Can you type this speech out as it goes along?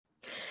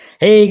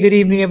Hey, good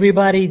evening,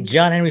 everybody.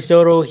 John Henry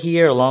Soto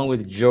here, along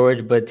with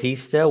George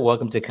Batista.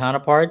 Welcome to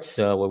Counterparts,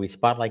 where we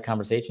spotlight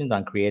conversations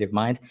on creative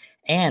minds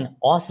and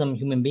awesome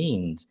human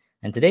beings.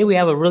 And today we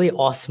have a really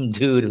awesome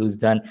dude who's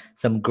done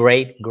some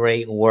great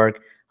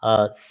work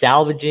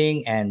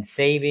salvaging and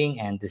saving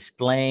and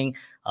displaying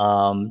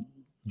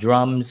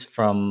drums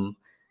from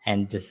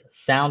and just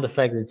sound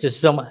effects. It's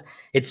just so much.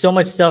 It's so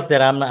much stuff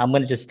that I'm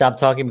going to just stop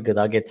talking because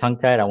I'll get tongue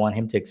tied. I want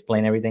him to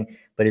explain everything,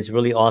 but it's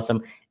really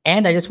awesome.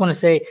 And I just want to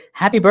say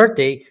happy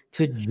birthday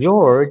to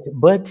George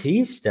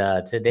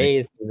Batista. Today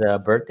is the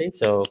birthday,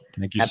 so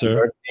thank you, happy sir.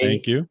 birthday.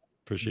 Thank you.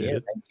 Appreciate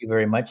it. Thank you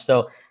very much.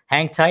 So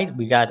hang tight.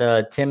 We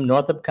got Tim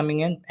Northup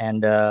coming in,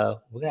 and we're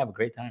gonna have a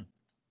great time.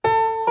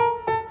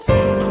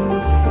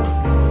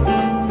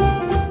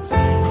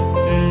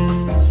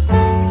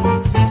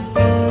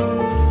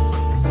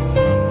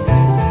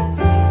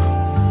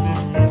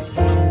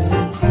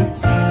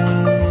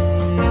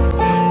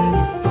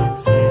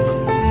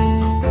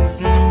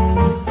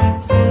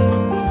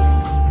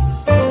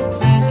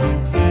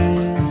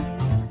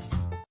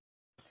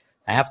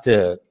 I have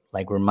to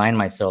remind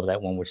myself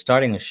that when we're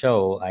starting the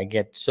show, I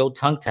get so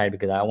tongue-tied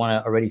because I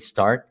want to already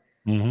start.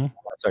 I want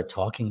to start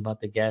talking about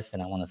the guest,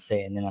 and I want to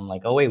say, and then I'm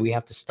like, oh wait, we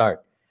have to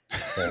start.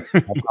 So I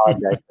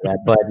apologize for that,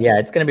 but yeah,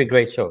 it's going to be a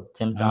great show.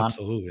 Tim's on.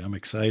 Absolutely, I'm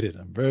excited.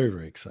 I'm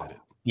very excited.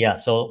 Yeah.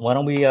 So why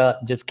don't we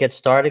just get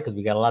started because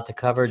we got a lot to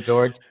cover,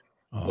 George.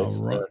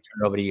 Let's turn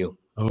it over to you.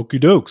 Okie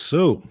doke.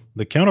 So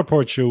the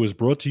Counterpart Show is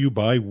brought to you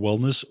by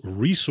Wellness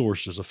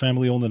Resources, a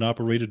family-owned and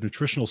operated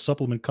nutritional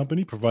supplement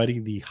company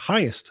providing the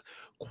highest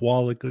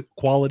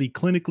quality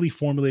clinically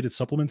formulated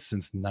supplements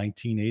since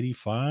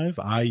 1985.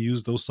 I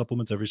use those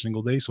supplements every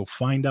single day. So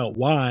find out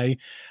why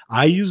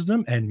I use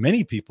them and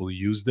many people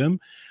use them.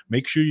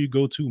 Make sure you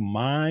go to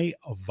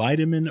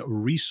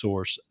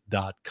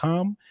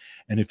myvitaminresource.com.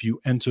 And if you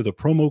enter the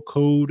promo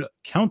code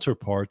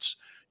Counterparts,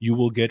 you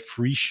will get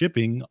free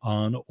shipping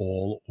on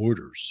all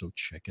orders. So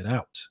check it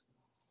out.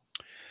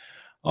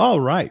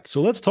 All right.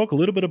 So let's talk a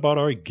little bit about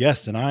our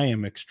guest. And I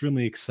am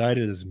extremely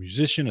excited as a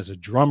musician, as a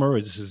drummer.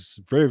 This is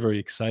very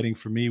exciting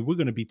for me. We're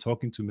going to be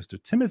talking to Mr.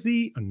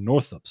 Timothy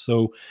Northup.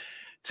 So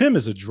Tim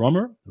is a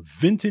drummer,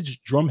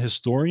 vintage drum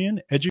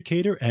historian,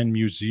 educator, and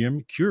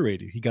museum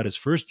curator. He got his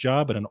first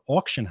job at an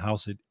auction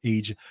house at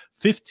age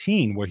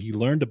 15, where he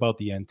learned about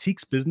the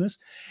antiques business.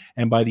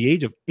 And by the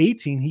age of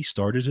 18, he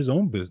started his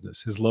own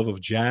business. His love of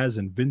jazz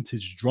and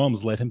vintage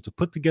drums led him to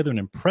put together an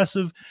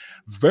impressive,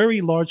 very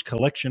large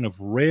collection of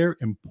rare,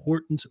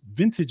 important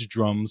vintage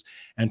drums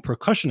and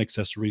percussion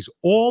accessories,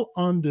 all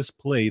on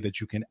display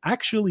that you can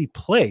actually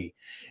play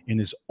in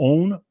his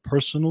own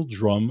personal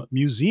drum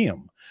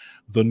museum.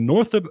 The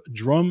Northup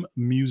Drum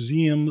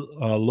Museum,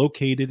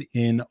 located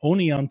in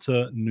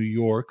Oneonta, New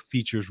York,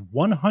 features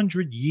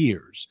 100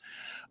 years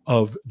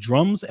of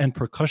drums and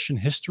percussion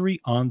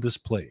history on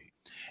display.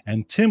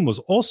 And Tim was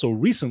also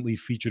recently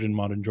featured in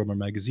Modern Drummer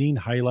magazine,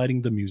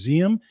 highlighting the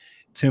museum,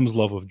 Tim's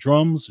love of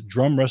drums,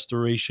 drum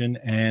restoration,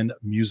 and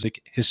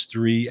music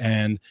history.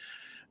 And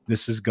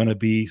this is going to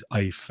be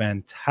a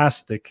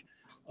fantastic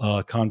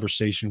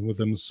conversation with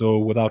him. So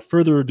without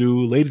further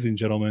ado, ladies and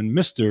gentlemen,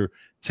 Mr.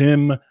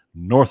 Tim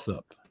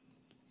Northup.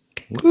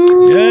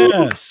 Woo!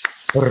 Yes.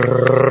 Done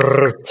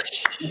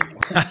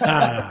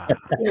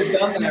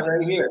that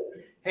right here.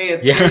 Hey,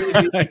 it's great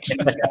to be with you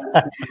guys.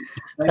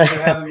 Thanks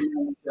for having me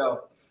on the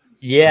show.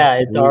 Yeah,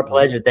 absolutely. It's our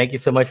pleasure. Thank you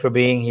so much for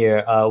being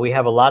here. We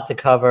have a lot to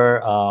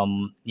cover.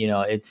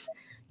 It's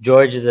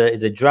George is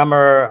a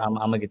drummer.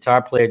 I'm a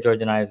guitar player.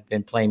 George and I have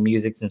been playing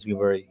music since we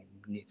were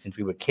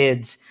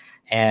kids,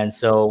 and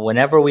so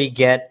whenever we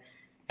get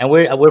and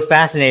we're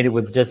fascinated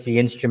with just the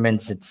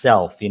instruments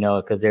itself,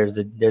 because there's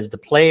the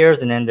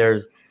players and then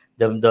there's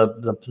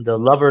the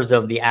lovers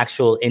of the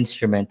actual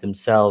instrument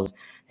themselves.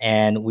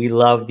 And we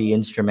love the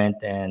instrument,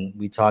 and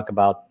we talk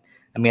about.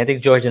 I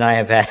think George and I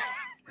have had.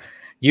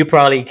 You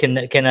probably can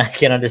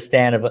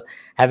understand of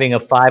having a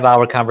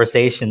 5-hour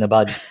conversation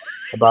about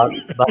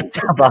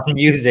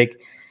music,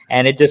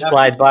 and it just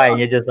flies by, and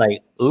you're just like,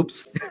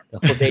 "Oops, the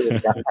whole day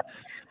is done."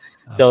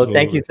 So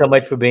thank you so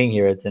much for being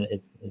here. It's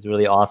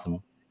really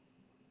awesome.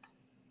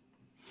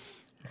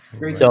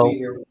 Great to be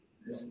here.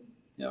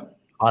 Yeah.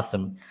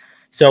 Awesome.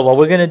 So what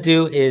we're going to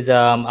do is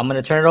I'm going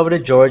to turn it over to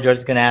George.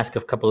 George's going to ask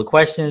a couple of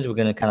questions. We're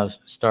going to kind of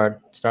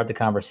start the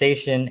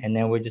conversation, and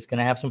then we're just going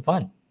to have some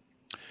fun.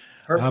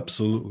 Perfect.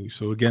 Absolutely.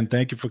 So again,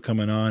 thank you for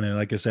coming on. And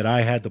like I said,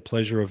 I had the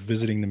pleasure of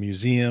visiting the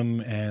museum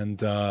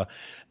and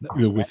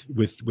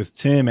with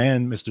Tim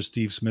and Mr.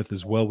 Steve Smith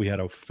as well. We had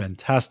a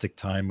fantastic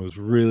time. It was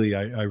really,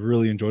 I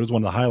really enjoyed it. It was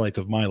one of the highlights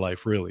of my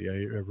life, really.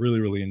 I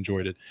really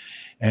enjoyed it.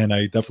 And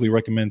I definitely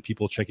recommend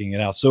people checking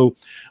it out. So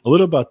a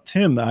little about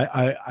Tim,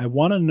 I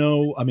want to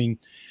know,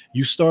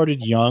 you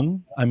started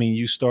young.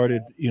 You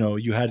started,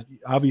 you had,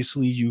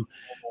 obviously you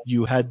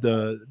had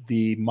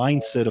the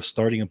mindset of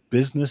starting up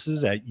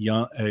businesses at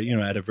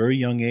at a very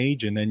young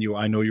age, and then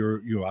I know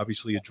you're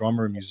obviously a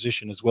drummer, a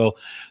musician as well.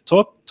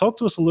 Talk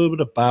to us a little bit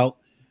about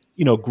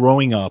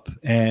growing up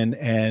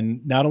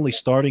and not only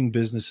starting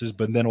businesses,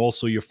 but then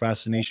also your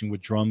fascination with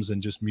drums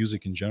and just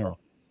music in general.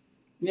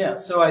 Yeah,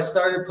 so I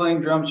started playing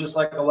drums just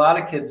like a lot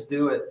of kids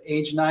do at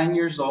age 9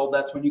 years old.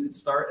 That's when you could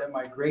start at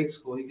my grade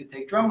school. You could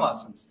take drum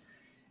lessons.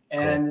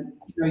 And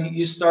you know,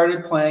 you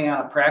started playing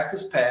on a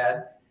practice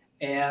pad.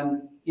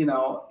 And, you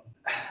know,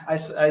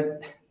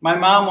 my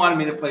mom wanted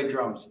me to play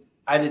drums.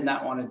 I did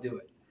not want to do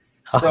it.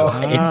 So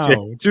wow.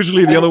 It's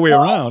usually the other way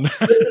around.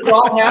 This is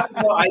all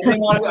happened. I didn't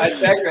want to. I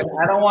begged her.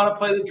 I don't want to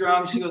play the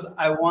drums. She goes,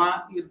 I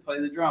want you to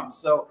play the drums.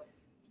 So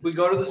we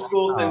go to the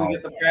school thing. We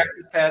get the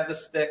practice pad, the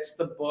sticks,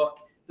 the book,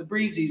 the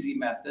breeze easy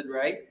method,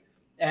 right?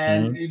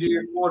 And you do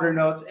your quarter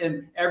notes.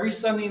 And every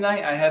Sunday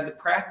night I had to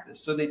practice.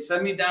 So they'd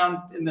send me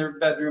down in their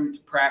bedroom to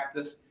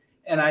practice.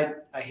 And I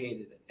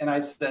hated it. And I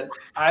said,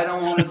 I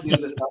don't want to do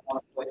this. I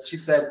want to play. She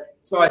said,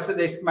 so I said,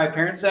 my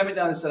parents sat me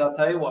down and said, I'll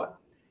tell you what,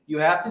 you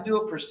have to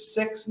do it for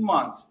 6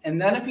 months. And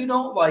then if you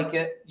don't like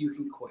it, you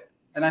can quit.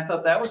 And I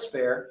thought that was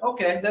fair.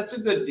 Okay, that's a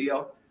good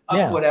deal.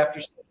 I'll quit after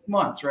 6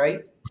 months,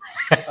 right?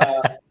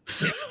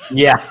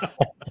 Yeah.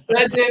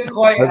 That didn't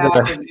quite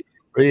happen.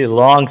 Really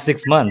long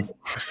 6 months.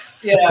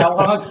 Yeah,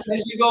 well, as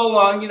you go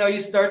along, you know, you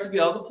start to be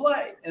able to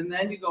play. And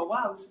then you go,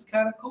 wow, this is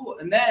kind of cool.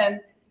 And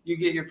then you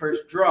get your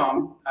first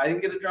drum. I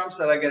didn't get a drum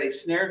set. I got a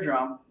snare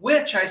drum,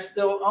 which I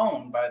still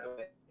own, by the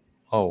way.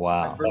 Oh,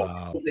 wow. My first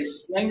was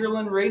a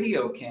Slingerland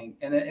Radio King.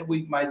 And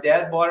my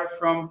dad bought it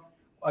from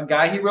a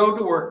guy he rode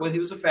to work with. He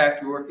was a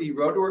factory worker. He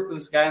rode to work with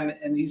this guy.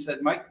 And he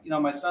said, Mike, you know,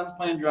 my son's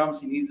playing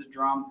drums. He needs a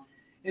drum.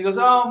 And he goes,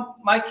 oh,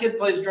 my kid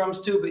plays drums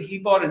too, but he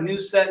bought a new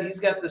set. He's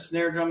got the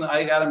snare drum that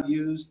I got him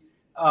used.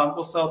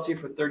 We'll sell it to you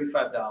for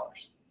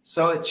 $35.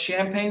 So it's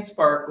Champagne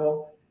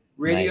Sparkle,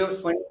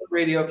 Slingerland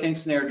Radio King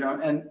snare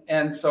drum.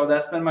 And so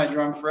that's been my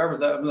drum forever.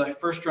 That was my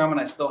first drum,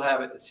 and I still have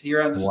it. It's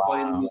here on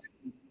display. Wow.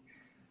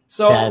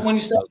 So when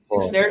you start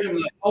playing snare drum,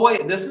 you're like, oh,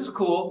 wait, this is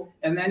cool.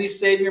 And then you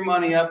save your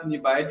money up and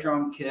you buy a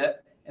drum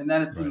kit, and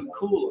then it's even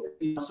cooler.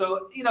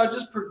 So, you know,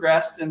 just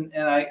progressed, and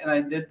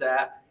I did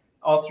that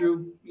all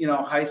through, you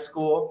know, high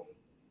school.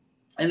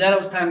 And then it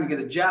was time to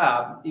get a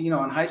job. You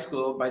know, in high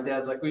school, my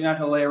dad's like, well, you're not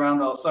going to lay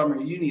around all summer.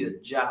 You need a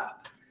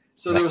job.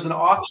 So there was an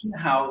auction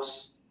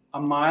house a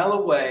mile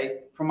away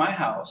from my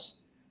house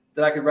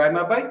that I could ride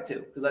my bike to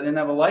because I didn't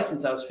have a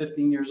license. I was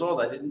 15 years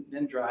old. I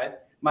didn't drive.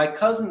 My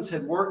cousins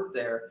had worked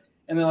there.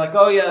 And they're like,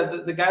 oh, yeah,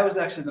 the guy was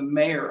actually the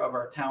mayor of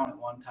our town at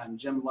one time,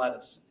 Jim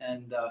Lettuce.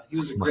 And he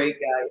was a great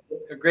guy.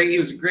 He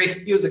was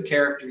a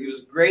character. He was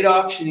a great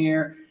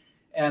auctioneer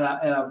and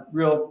a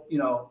real, you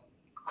know,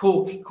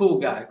 cool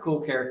guy, cool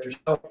character.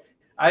 So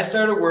I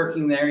started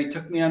working there. He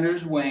took me under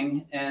his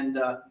wing. And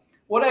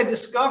what I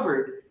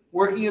discovered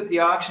working at the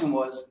auction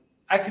was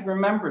I could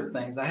remember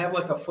things. I have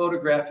like a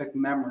photographic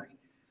memory.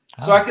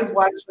 So I could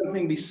watch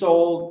something be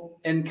sold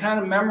and kind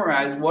of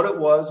memorize what it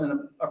was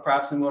and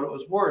approximately what it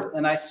was worth.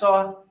 And I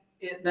saw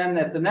it then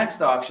at the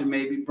next auction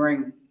maybe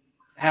bring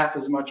half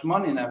as much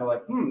money. And I'd be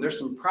like, there's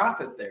some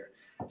profit there.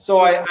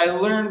 So I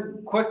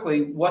learned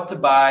quickly what to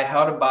buy,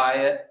 how to buy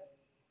it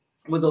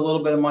with a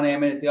little bit of money I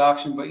made at the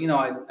auction. But, you know,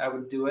 I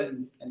would do it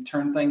and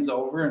turn things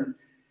over.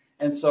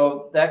 And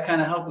so that kind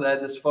of helped with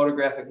that, this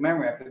photographic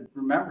memory. I could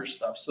remember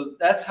stuff. So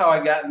that's how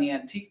I got in the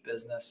antique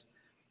business.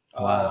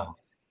 Wow.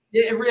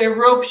 It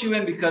ropes you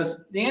in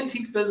because the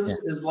antique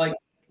business is like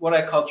what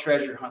I call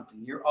treasure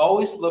hunting. You're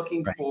always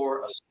looking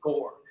for a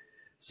score,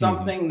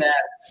 something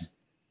that's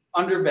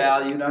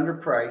undervalued,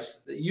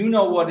 underpriced, that you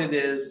know what it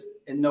is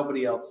and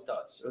nobody else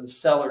does, or the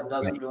seller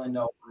doesn't really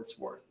know what it's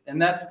worth.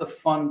 And that's the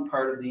fun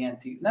part of the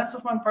antique. And that's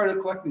the fun part of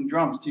collecting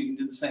drums too. You can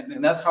do the same thing.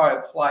 And that's how I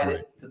applied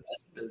it to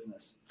this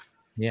business.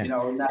 Yeah. You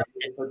know, not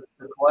the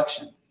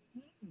collection.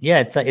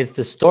 Yeah, it's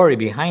the story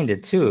behind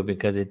it too,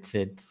 because it's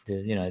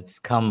you know, it's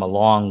come a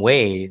long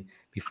way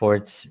before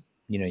it's,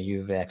 you know,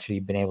 you've actually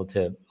been able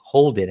to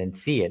hold it and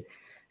see it.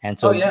 And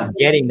so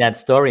getting that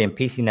story and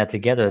piecing that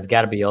together has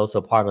got to be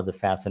also part of the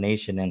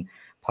fascination and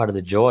part of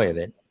the joy of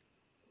it.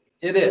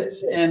 It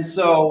is. And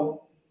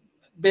so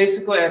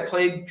basically I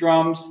played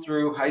drums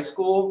through high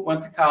school,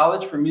 went to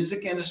college for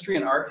music industry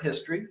and art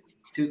history,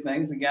 two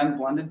things again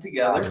blended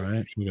together.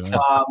 Right.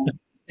 Yeah.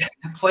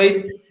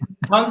 Played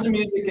tons of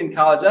music in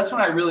college. That's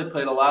when I really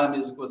played a lot of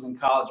music, was in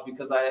college,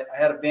 because I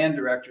had a band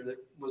director that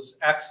was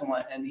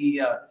excellent, and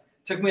he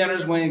took me under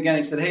his wing again.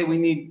 He said, hey, we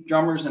need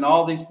drummers and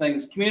all these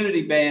things,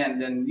 community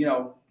band, and, you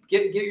know,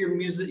 get your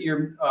music,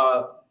 your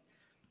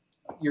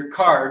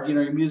card, you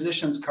know, your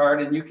musician's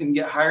card, and you can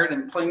get hired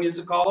and play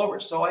music all over.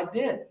 So I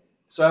did.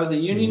 So I was a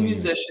union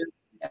musician,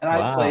 and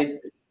I played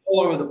all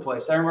over the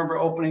place. I remember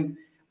opening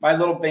my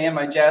little band,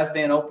 my jazz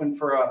band, opened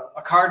for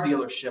a car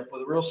dealership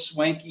with a real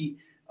swanky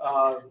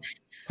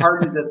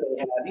party that they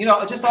had, you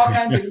know, just all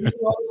kinds of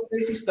all this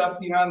crazy stuff,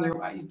 you know,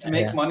 to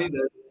make money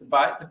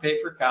to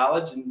pay for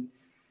college and,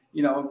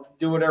 you know,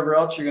 do whatever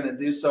else you're going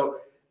to do. So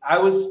I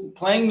was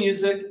playing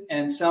music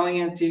and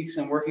selling antiques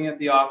and working at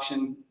the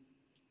auction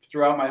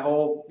throughout my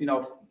whole, you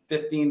know,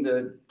 15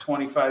 to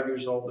 25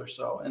 years old or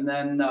so. And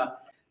then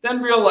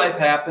real life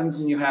happens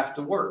and you have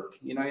to work,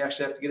 you know, you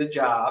actually have to get a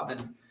job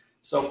and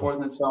so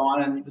forth and so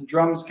on. And the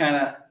drums kind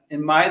of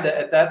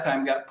at that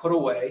time got put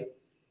away.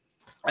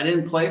 I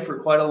didn't play for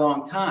quite a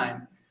long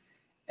time.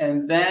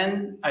 And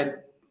then I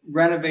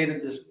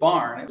renovated this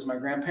barn. It was my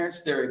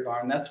grandparents' dairy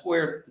barn. That's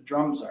where the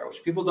drums are,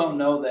 which people don't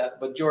know that,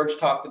 but George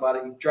talked about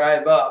it. You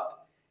drive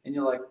up and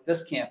you're like,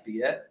 this can't be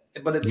it.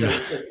 But it's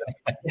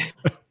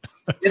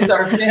it's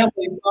our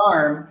family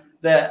farm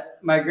that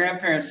my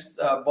grandparents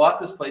bought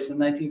this place in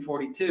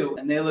 1942,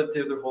 and they lived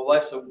here their whole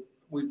life. So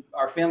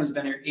our family's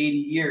been here 80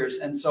 years.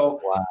 And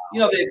so, wow. you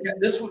know,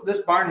 this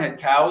barn had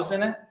cows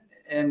in it,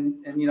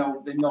 and you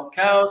know, they milked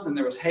cows, and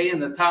there was hay in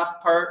the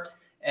top part,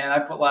 and I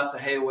put lots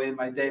of hay away in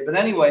my day. But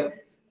anyway,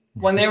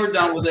 when they were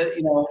done with it,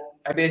 you know,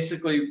 I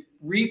basically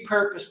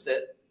repurposed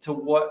it to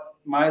what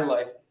my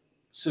life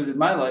suited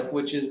my life,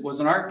 which was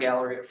an art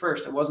gallery at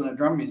first. It wasn't a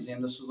drum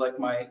museum. This was like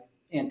my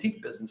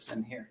antique business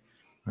in here.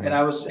 Right. And I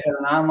had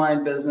an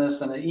online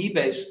business and an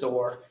eBay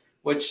store,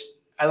 which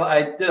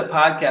I did a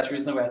podcast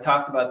recently where I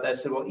talked about that. I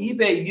said, well,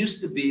 eBay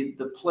used to be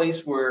the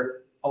place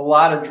where a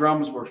lot of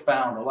drums were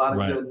found. A lot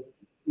of good,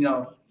 you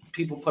know,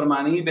 people put them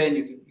on eBay,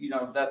 and you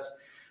know,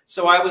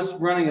 so I was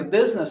running a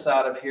business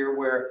out of here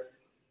where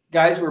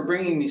guys were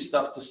bringing me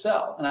stuff to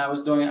sell, and I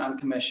was doing it on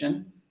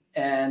commission.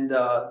 And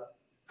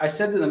I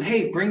said to them,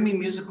 hey, bring me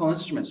musical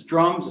instruments,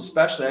 drums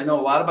especially. I know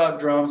a lot about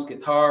drums,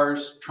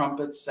 guitars,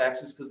 trumpets,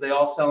 saxes, because they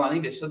all sell on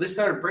eBay. So they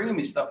started bringing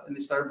me stuff, and they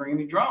started bringing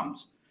me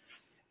drums.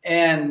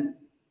 And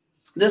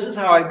this is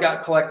how I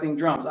got collecting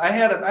drums. I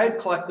had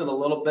collected a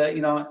little bit,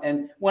 you know,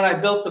 and when I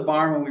built the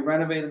barn, when we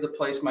renovated the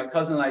place, my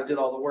cousin and I did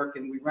all the work,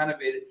 and we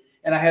renovated.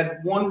 And I had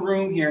one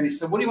room here, and he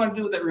said, what do you want to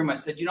do with that room? I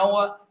said, you know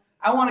what?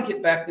 I want to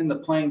get back into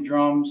playing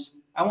drums.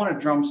 I want a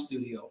drum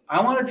studio. I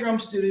want a drum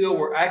studio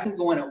where I can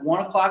go in at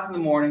 1 o'clock in the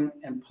morning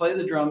and play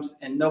the drums,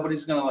 and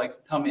nobody's going to like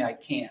tell me I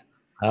can't.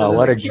 Oh,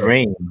 what a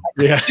dream.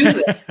 Yeah. Do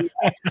that.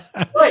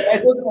 Right.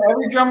 It doesn't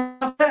every drum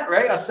like that,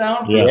 right? A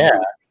soundproof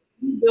room.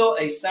 We built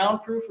a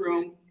soundproof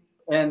room,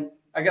 and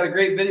I got a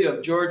great video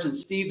of George and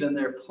Steven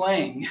there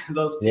playing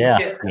those two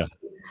kits. Yeah.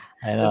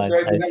 I know.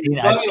 I've seen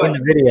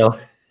the video.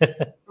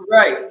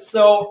 Right.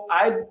 So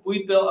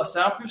we built a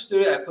soundproof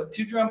studio. I put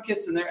 2 drum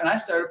kits in there, and I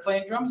started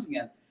playing drums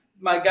again.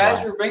 My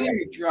guys were bringing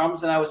me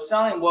drums, and I was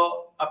selling.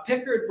 Well, a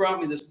picker had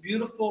brought me this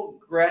beautiful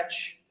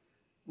Gretsch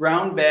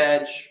round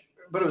badge,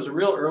 but it was a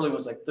real early one. It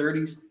was like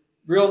 30s,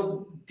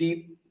 real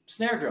deep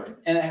snare drum.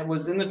 And it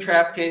was in the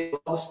trap case,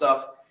 all the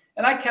stuff.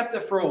 And I kept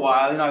it for a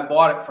while. You know, I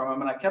bought it from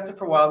him, and I kept it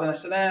for a while. Then I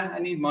said, I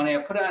need money. I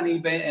put it on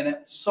eBay, and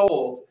it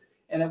sold.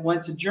 And it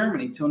went to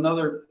Germany, to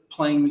another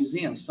playing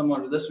museum,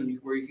 similar to this one,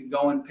 where you could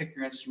go and pick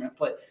your instrument,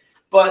 play.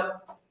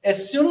 But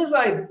as soon as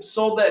I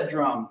sold that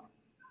drum,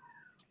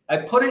 I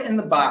put it in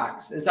the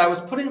box. As I was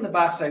putting it in the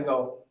box, I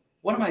go,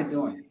 what am I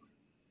doing?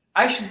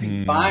 I should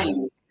be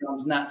buying these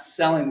drums, not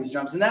selling these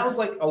drums. And that was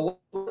like a light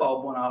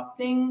bulb went off,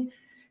 ding.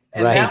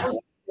 And that was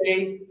the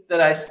day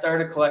that I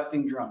started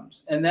collecting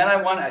drums. And then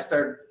I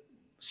started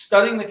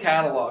studying the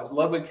catalogs,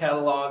 Ludwig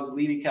catalogs,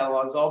 Leedy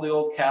catalogs, all the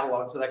old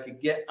catalogs that I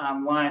could get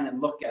online and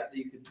look at, that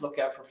you could look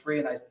at for free.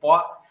 And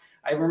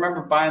I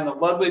remember buying the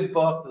Ludwig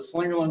book, the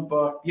Slingerland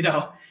book, you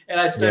know, and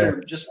I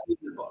started just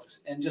reading the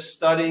books and just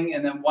studying,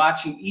 and then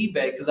watching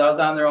eBay, because I was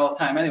on there all the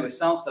time anyway,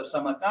 selling stuff. So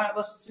I'm like, all right,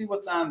 let's see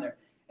what's on there.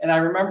 And I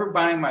remember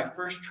buying my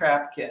first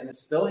trap kit, and it's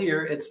still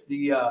here. It's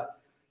the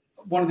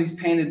one of these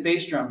painted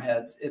bass drum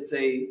heads. It's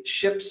a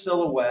ship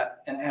silhouette,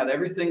 and it had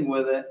everything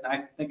with it. And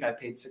I think I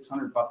paid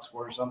 $600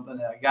 for it or something.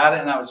 And I got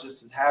it, and I was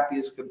just as happy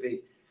as could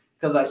be,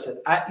 because I said,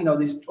 you know,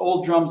 these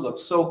old drums look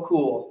so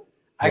cool.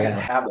 I got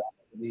to have a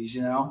set of these,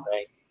 you know?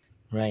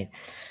 Right.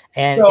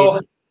 And so,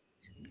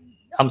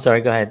 I'm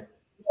sorry, go ahead.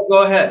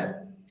 Go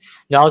ahead.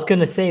 No, I was going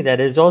to say that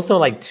there's also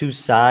like 2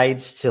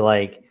 sides to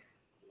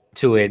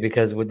it,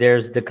 because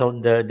there's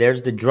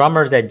the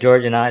drummers that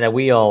George and I, that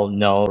we all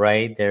know,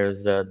 right?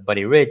 There's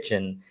Buddy Rich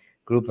and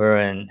Grouper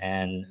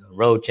and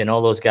Roach and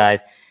all those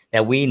guys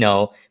that we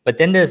know. But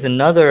then there's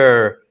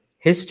another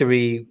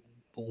history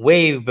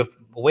way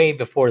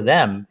before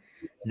them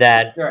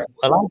that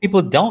a lot of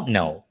people don't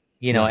know,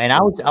 you know. And I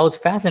was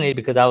fascinated,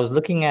 because I was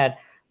looking at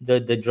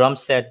the drum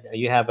set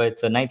you have.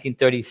 It's a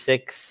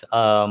 1936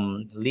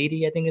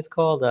 Leedy, I think it's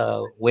called,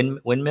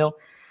 windmill.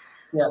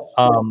 Yes.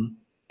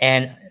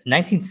 And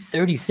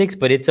 1936,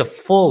 but it's a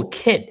full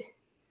kit.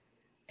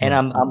 And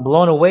I'm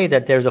blown away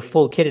that there's a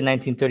full kit in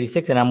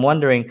 1936. And I'm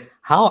wondering,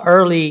 how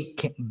early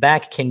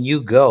back can you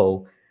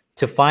go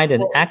to find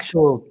an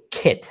actual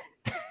kit?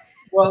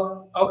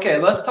 Well, okay,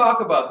 let's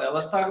talk about that.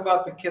 Let's talk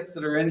about the kits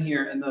that are in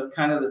here and the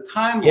kind of the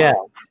timeline.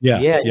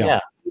 Yeah.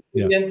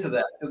 Get into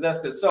that, because that's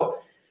good. So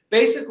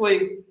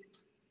basically,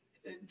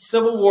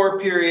 Civil War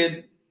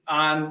period,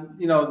 on,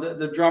 you know,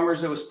 the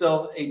drummers, it was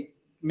still a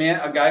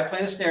guy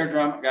playing a snare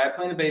drum, a guy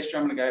playing a bass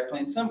drum, and a guy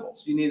playing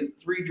cymbals. You needed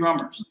 3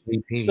 drummers.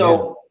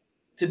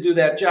 To do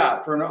that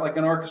job for like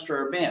an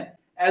orchestra or band.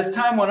 As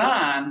time went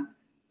on,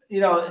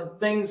 you know,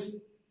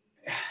 things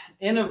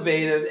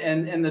innovated,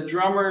 and the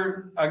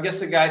drummer, I guess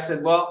the guy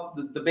said, well,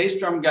 the bass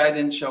drum guy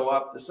didn't show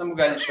up, the cymbal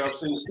guy didn't show up,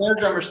 so the snare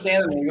drummer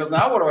standing there. He goes,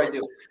 now what do I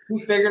do?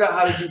 He figured out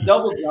how to do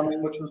double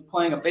drumming, which was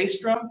playing a bass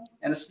drum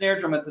and a snare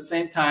drum at the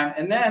same time.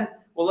 And then,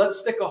 well,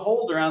 let's stick a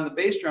holder on the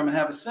bass drum and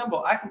have a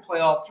cymbal. I can play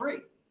all 3.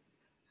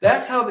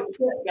 That's how the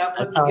kit got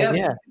put together.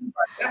 Yeah.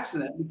 By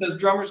accident, because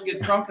drummers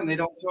get drunk and they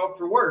don't show up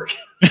for work,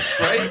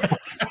 right?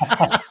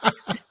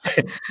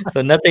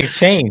 So nothing's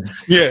changed.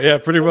 Yeah,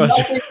 pretty much.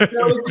 Nothing's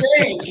really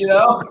changed, you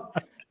know.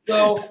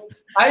 So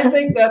I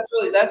think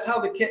that's how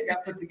the kit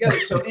got put together.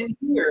 So in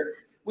here,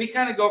 we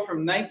kind of go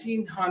from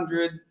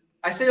 1900.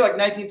 I say like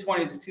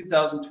 1920 to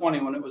 2020.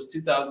 When it was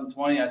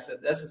 2020, I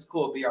said this is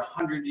cool. It'll be our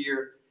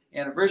 100-year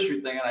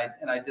anniversary thing,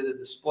 and I did a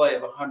display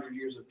of 100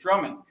 years of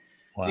drumming.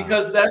 Wow.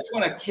 Because that's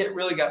when a kit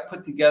really got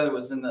put together,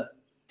 was in the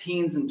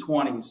teens and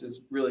 20s,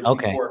 is really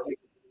before it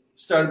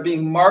started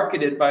being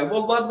marketed by,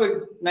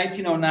 Ludwig,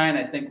 1909,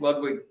 I think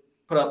Ludwig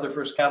put out their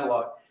first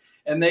catalog,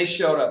 and they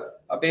showed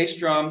a bass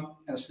drum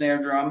and a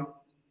snare drum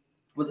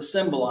with a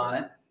cymbal on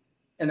it,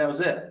 and that was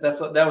it.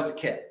 That was a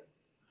kit,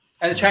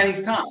 and a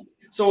Chinese tom.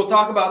 So we'll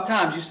talk about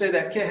toms. You say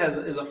that kit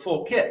is a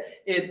full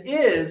kit. It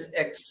is,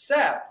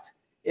 except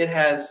it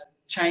has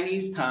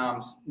Chinese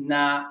toms,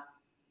 not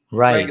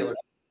regular.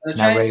 And the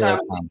Chinese tom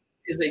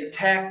is a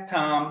tack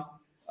tom.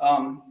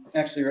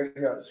 Actually, right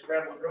here, I'll just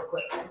grab one real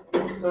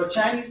quick. So a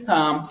Chinese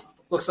tom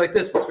looks like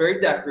this. It's very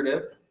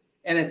decorative,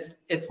 and it's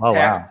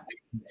tacked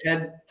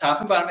head, top,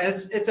 and bottom. And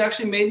it's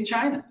actually made in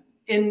China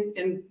in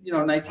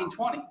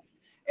 1920.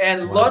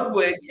 And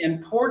Ludwig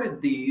imported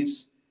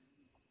these.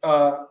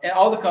 And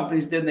all the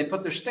companies did, and they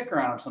put their sticker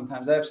on them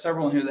sometimes. I have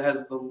several in here that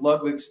has the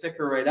Ludwig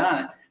sticker right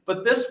on it.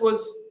 But this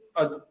was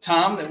a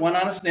tom that went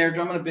on a snare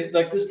drum, and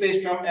like this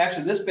bass drum.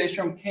 Actually, this bass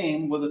drum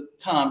came with a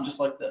tom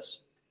just like this.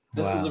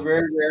 This is a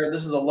very rare.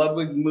 This is a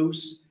Ludwig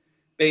Moose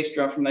bass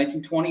drum from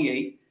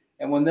 1928.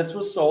 And when this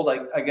was sold, I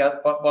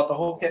bought the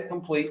whole kit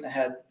complete, and I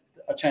had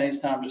a Chinese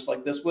tom just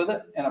like this with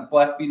it, and a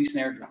Black Beauty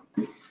snare drum.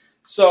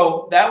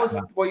 So that was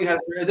what you had.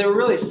 They were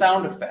really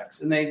sound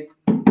effects, and they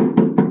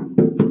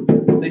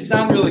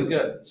sound really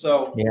good.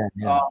 So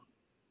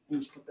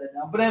let's put that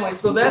down. But anyway,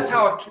 so that's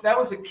how that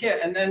was a kit,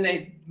 and then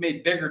they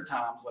made bigger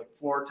toms, like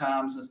floor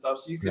toms and stuff,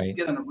 so you could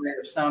get an array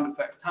of sound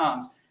effect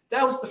toms.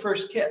 That was the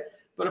first kit.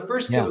 But the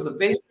first kit was a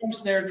bass drum,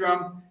 snare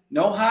drum,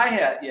 no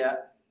hi-hat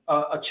yet,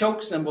 a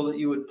choke cymbal that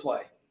you would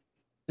play.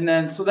 And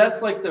then, so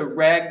that's like the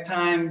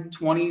ragtime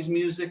 20s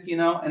music,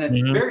 and it's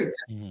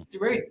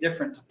very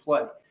different to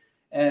play.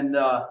 And,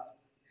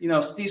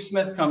 Steve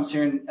Smith comes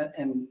here,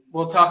 and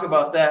we'll talk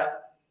about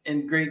that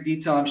in great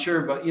detail, I'm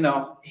sure. But,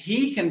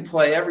 he can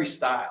play every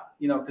style,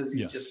 because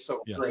he's just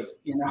so great,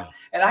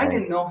 And I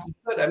didn't know if he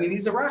could. I mean,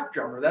 he's a rock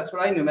drummer. That's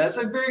what I knew. That's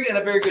a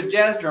very good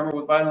jazz drummer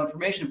with vital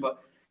information, but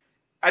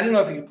I didn't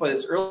know if he could play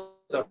this early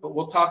stuff, but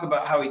we'll talk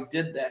about how he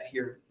did that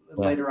here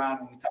later on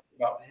when we talk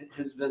about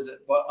his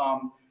visit. But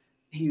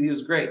he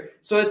was great.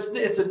 So it's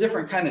a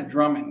different kind of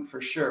drumming for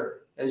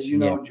sure, as you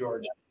know,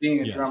 George.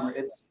 Being a drummer,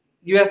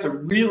 you have to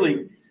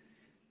really.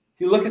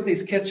 You look at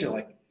these kits, you're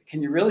like,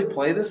 can you really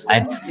play this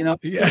thing?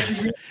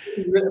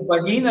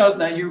 But he knows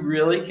now you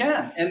really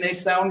can, and they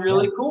sound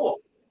really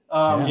cool.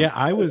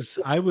 I was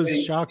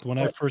shocked when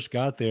I first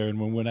got there, and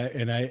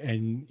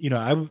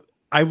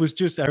I was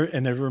just,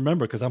 and I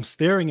remember, because I'm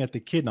staring at the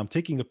kid and I'm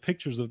taking the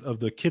pictures of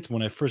the kits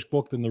when I first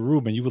walked in the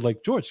room, and you were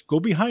like, George, go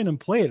behind and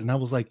play it. And I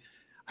was like,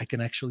 I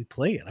can actually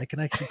play it.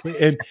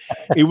 And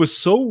it was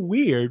so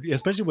weird,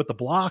 especially with the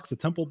blocks, the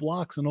tempo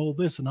blocks and all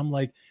this. And I'm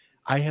like,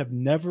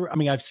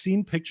 I've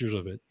seen pictures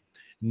of it,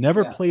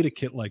 never played a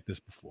kit like this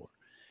before,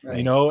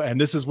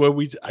 and this is where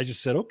I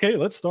just said, okay,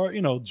 let's start,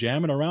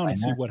 jamming around and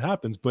see what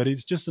happens. But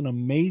it's just an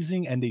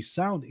amazing, and they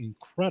sound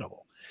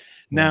incredible.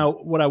 Now,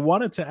 what I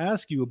wanted to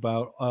ask you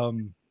about,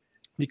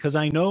 because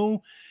I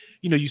know,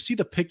 you see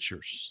the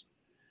pictures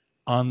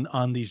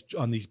on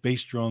these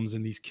bass drums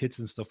and these kits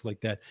and stuff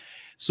like that.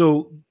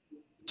 So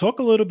talk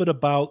a little bit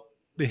about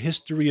the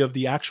history of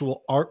the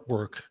actual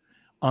artwork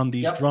on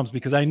these drums,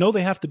 because I know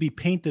they have to be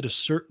painted a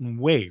certain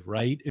way,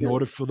 right? In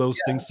order for those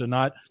things to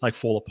not like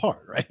fall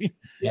apart, right?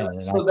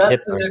 So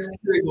that's the next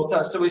period we'll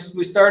talk. So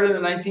we started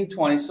in the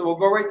 1920s. So we'll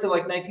go right to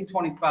like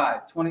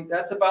 1925, 20.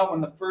 That's about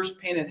when the first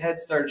painted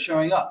heads started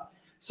showing up.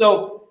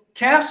 So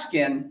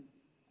calfskin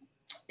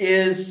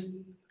is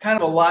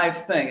kind of a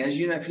live thing. As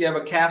you know, if you have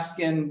a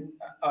calfskin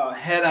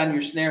head on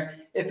your snare,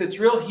 if it's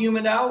real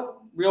humid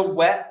out, real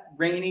wet,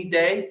 rainy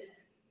day,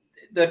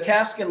 the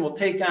calfskin will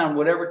take on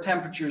whatever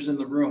temperatures in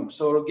the room.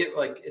 So it'll get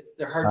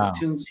they're hard to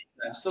tune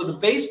sometimes. So the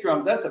bass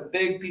drums, that's a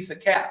big piece of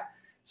calf.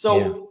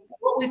 So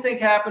what we think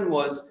happened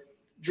was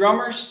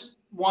drummers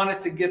wanted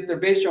to get their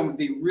bass drum to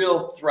be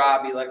real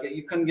throbby, like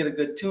you couldn't get a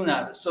good tune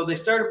out of it. So they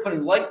started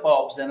putting light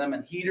bulbs in them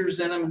and heaters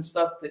in them and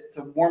stuff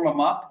to warm them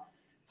up,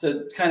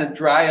 to kind of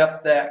dry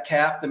up that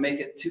calf to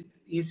make it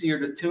easier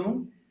to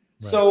tune.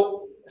 Right.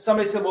 So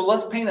somebody said, well,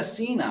 let's paint a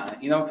scene on it.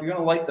 If you're going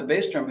to light the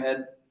bass drum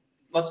head,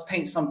 let's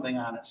paint something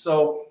on it.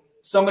 So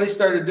somebody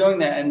started doing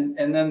that, and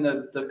then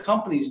the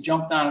companies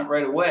jumped on it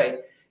right away,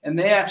 and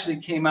they actually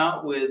came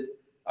out with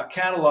a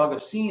catalog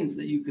of scenes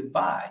that you could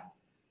buy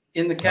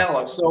in the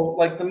catalog. So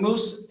like the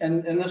Moose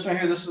and this one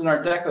here, this is an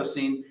Art Deco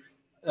scene,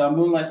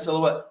 Moonlight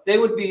Silhouette. They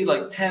would be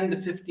like $10 to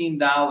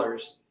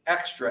 $15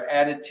 extra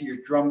added to your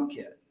drum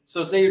kit.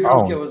 So say your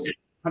drum kit was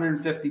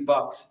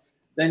 $150.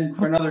 Then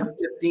for another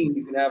 15,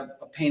 you could have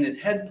a painted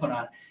head put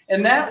on.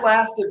 And that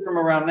lasted from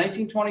around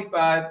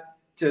 1925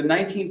 to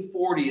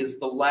 1940 is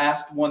the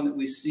last one that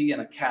we see in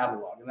a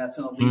catalog. And that's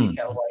an elite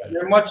catalog. And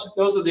they're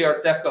those are the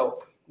Art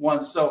Deco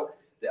ones. So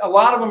a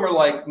lot of them are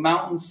like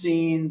mountain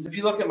scenes. If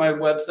you look at my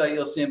website,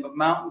 you'll see them, but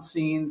mountain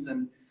scenes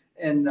and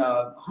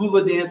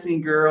hula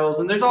dancing girls.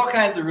 And there's all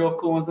kinds of real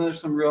cool ones. And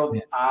there's some real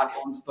odd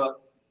ones,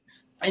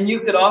 and you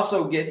could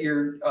also get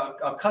your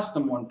a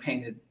custom one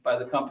painted by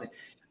the company.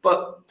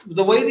 But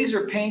the way these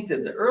are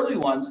painted, the early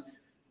ones,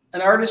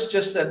 an artist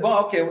just said,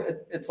 well, okay,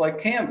 it's like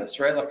canvas,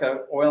 right? Like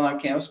a oil on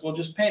canvas, we'll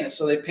just paint it.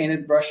 So they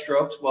painted brush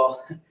strokes.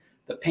 Well,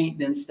 the paint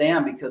didn't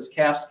stand because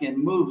calfskin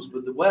moves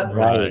with the weather.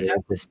 Right,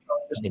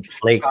 it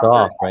flaked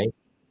off, right?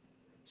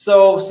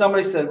 So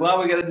somebody said, well,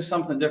 we got to do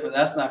something different.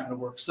 That's not going to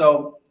work.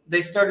 So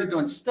they started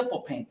doing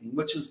stipple painting,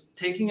 which is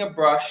taking a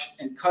brush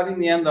and cutting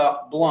the end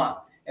off blunt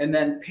and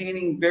then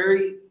painting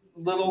very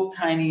little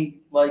tiny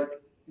like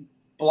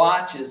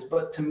blotches,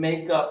 but to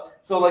make up.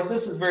 So like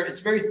this is it's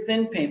very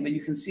thin paint, but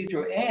you can see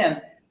through it.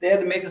 And they had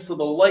to make it so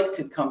the light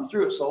could come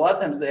through. So a lot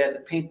of times they had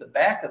to paint the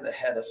back of the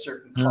head a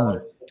certain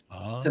color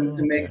to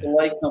make the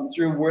light come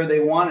through where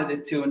they wanted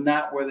it to and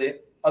not where the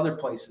other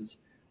places.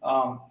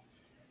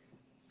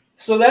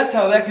 So that's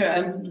how that came.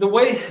 And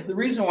the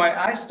reason why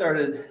I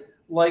started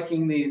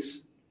liking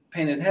these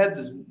painted heads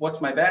is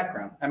what's my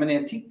background. I'm an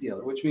antique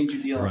dealer, which means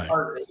you deal in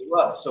art as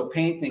well. So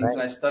paintings,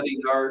 and I studied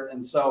art.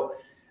 And so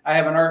I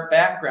have an art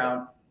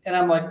background. And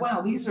I'm like,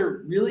 wow, these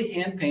are really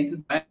hand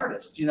painted by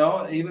artists, you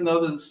know, even though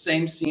they're the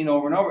same scene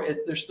over and over,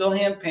 they're still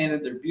hand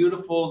painted. They're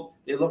beautiful.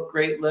 They look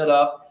great lit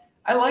up.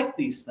 I like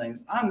these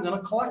things. I'm going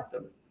to collect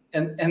them.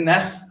 And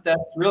that's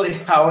really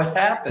how it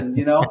happened,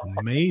 you know.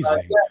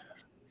 Amazing.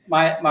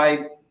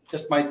 My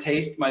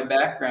taste, my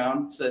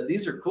background said,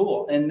 these are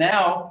cool. And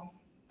now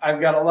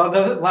I've got a lot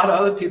of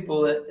other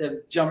people that have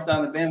jumped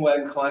on the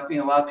bandwagon collecting.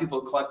 A lot of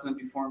people have collected them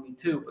before me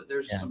too, but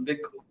there's some big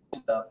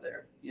collectors out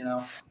there, you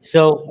know.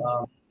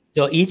 So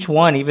each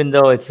one, even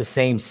though it's the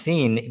same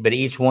scene, but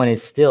each one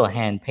is still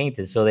hand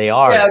painted. So they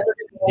are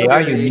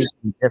unique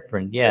and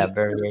different. Yeah,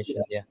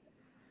 variations. Yeah,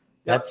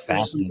 that's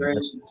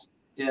fascinating.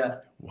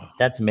 Yeah, wow.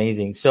 That's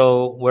amazing.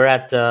 So we're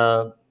at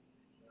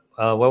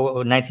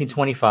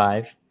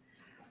 1925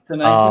 to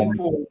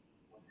 1940.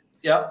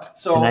 Yep.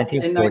 So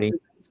 1940.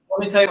 Let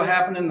me tell you what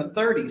happened in the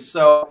 30s.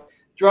 So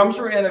drums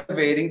were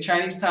innovating.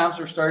 Chinese toms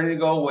were starting to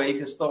go away. You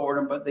could still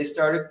order them, but they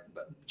started.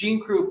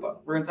 Gene Krupa.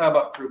 We're going to talk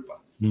about Krupa.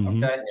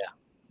 Okay. Yeah.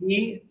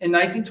 In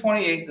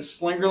 1928, the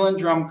Slingerland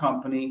Drum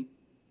Company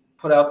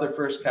put out their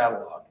first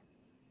catalog.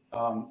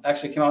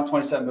 Actually, it came out in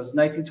 27, but it was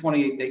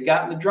 1928. They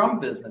got in the drum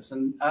business.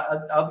 And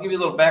I'll give you a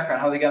little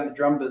background how they got in the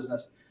drum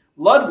business.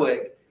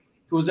 Ludwig,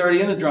 who was already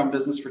in the drum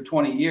business for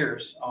 20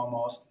 years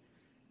almost,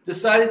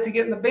 decided to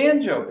get in the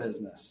banjo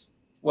business.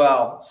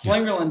 Well,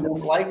 Slingerland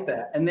didn't like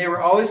that. And they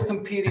were always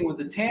competing with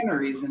the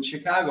tanneries in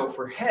Chicago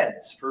for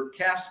heads, for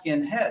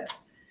calfskin heads.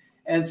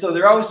 And so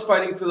they're always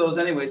fighting for those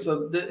anyway.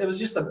 So it was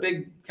just a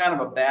big kind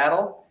of a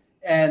battle.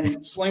 And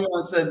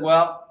Slingerland said,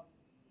 well,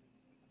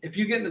 if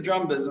you get in the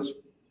drum business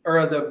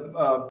or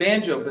the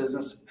banjo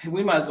business,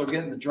 we might as well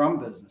get in the drum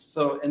business.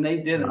 So, and they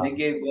did, and they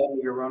gave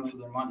Ludwig a run for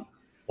their money.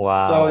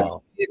 Wow.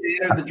 So they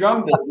entered the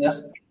drum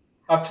business.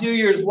 A few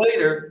years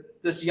later,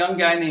 this young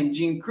guy named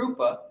Gene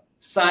Krupa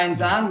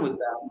signs on with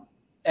them.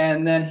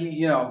 And then he,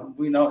 you know,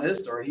 we know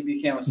his story. He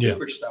became a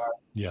superstar.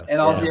 Yeah. And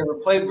all he ever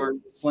played were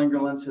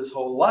Slingerlands his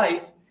whole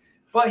life.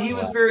 But he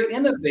was very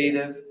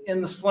innovative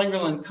in the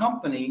Slingerland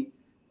Company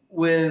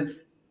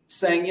with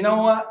saying, you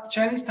know what,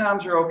 Chinese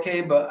toms are okay,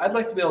 but I'd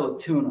like to be able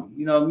to tune them.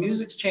 You know,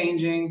 music's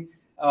changing.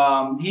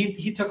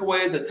 He took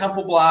away the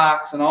tempo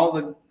blocks and all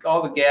the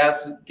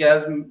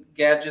gadgets and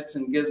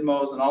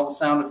gizmos and all the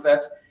sound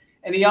effects.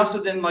 And he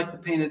also didn't like the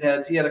painted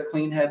heads. He had a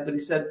clean head, but he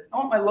said, I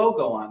want my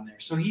logo on there.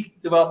 So he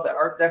developed the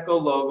Art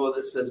Deco logo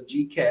that says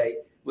GK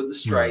with the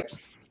stripes.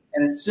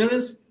 And as soon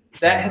as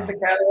that hit the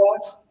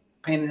catalogs,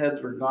 painted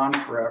heads were gone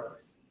forever.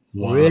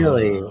 Wow.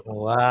 Really?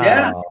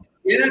 Wow.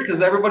 Yeah,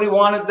 because everybody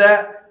wanted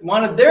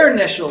their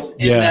initials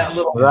in that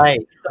little right.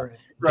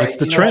 It's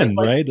the trend,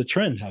 right? The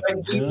trend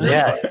happens.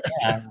 Yeah.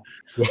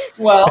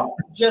 Well,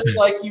 just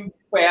like you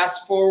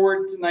fast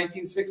forward to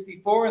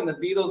 1964 and the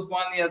Beatles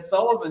won the Ed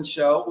Sullivan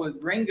Show with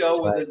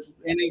Ringo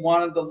and he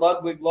wanted the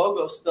Ludwig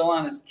logo still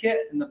on his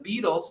kit and the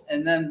Beatles.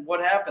 And then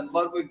what happened?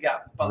 Ludwig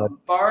got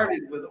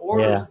bombarded with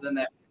orders the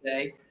next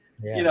day.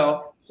 Yeah. You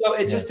know, so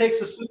it just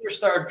takes a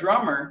superstar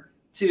drummer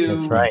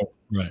to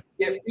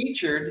get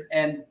featured,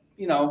 and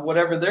you know,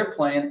 whatever they're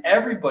playing,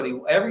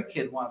 every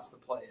kid wants to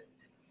play it.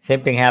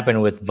 Same thing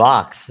happened with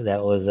Vox.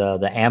 That was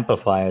the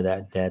amplifier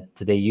that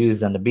they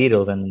used on the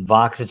Beatles, and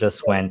Vox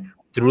just went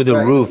through the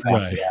roof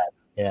after that.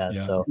 Yeah.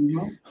 So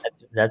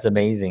that's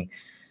amazing.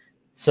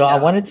 So I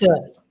wanted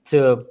to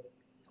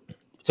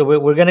so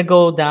we're gonna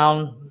go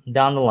down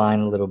the line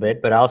a little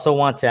bit, but I also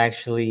want to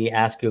actually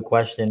ask you a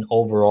question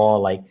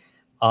overall. Like,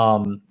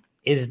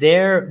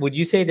 would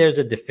you say there's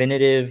a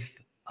definitive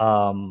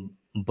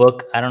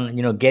book? I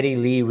don't, Geddy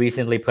Lee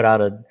recently put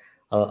out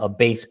a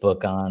bass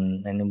book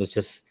on, and it was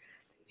just,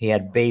 he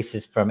had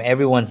bases from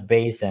everyone's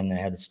base, and it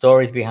had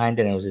stories behind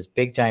it. And it was this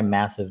big, giant,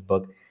 massive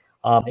book.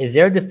 Is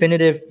there a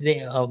definitive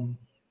thing,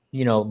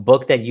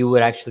 book that you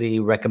would actually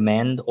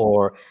recommend,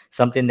 or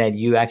something that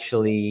you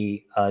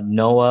actually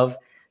know of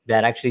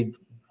that actually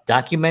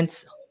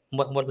documents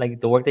what like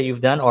the work that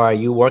you've done, or are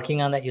you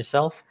working on that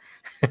yourself?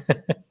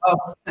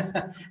 Oh,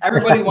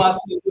 everybody wants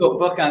me to do a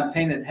book on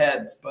painted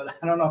heads, but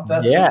I don't know if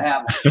that's going to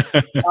happen.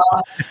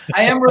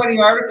 I am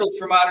writing articles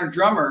for Modern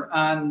Drummer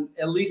on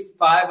at least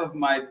 5 of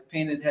my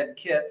painted head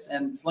kits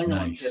and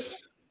Slingerland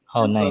kits.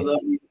 Oh, and nice. So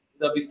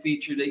they'll be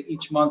featured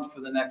each month for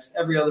the next,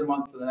 every other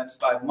month for the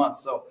next 5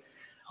 months. So,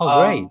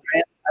 great.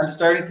 I'm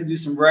starting to do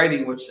some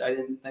writing, which I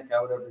didn't think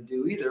I would ever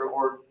do either,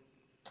 or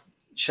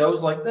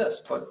shows like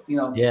this. But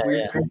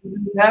weird crazy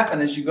things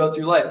happen as you go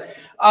through life.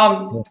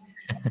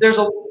 There's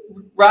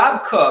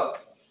Rob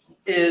Cook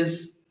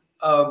is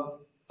a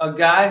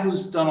guy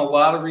who's done a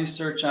lot of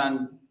research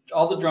on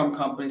all the drum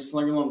companies,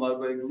 Slingerland,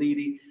 Ludwig,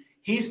 Leedy.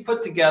 He's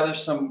put together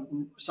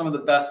some of the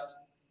best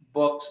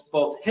books,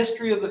 both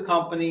history of the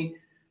company,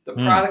 the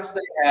products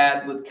they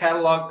had with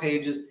catalog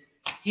pages.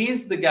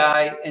 He's the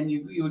guy, and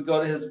you would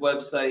go to his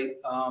website,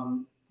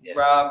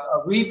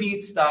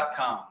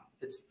 rebeats.com.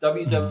 It's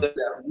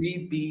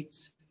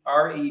www.rebeats,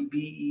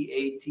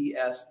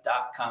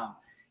 rebeats.com.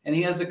 And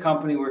he has a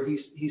company where he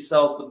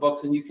sells the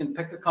books, and you can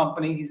pick a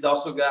company. He's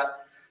also got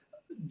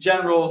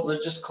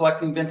just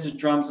collecting vintage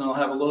drums, and he'll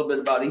have a little bit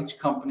about each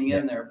company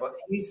in there. But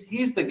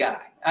he's the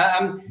guy.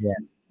 I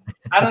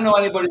don't know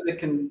anybody that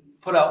can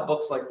put out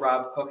books like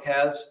Rob Cook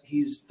has.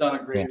 He's done a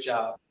great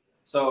job.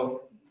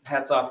 So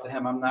hats off to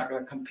him. I'm not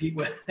going to compete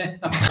with him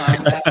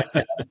on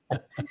that.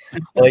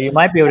 Well, you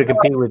might be able to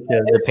compete with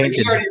the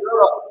painted.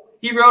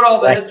 He wrote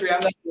all the history. I'm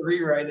not going to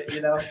rewrite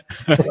it,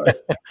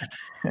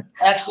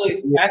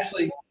 Actually,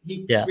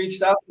 he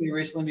reached out to me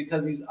recently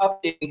because he's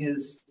updating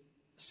his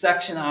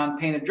section on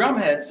painted drum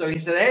heads. So he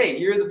said, "Hey,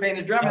 you're the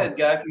painted drum head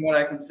guy from what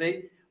I can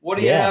see. What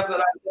do you have that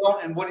I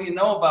don't, and what do you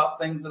know about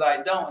things that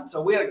I don't?" And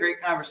so we had a great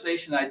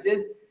conversation. I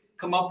did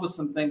come up with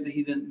some things that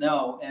he didn't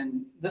know,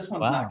 and this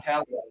one's not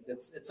cataloged.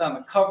 It's on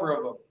the cover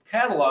of a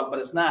catalog, but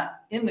it's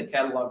not in the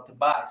catalog to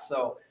buy.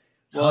 So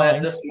we'll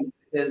add this one.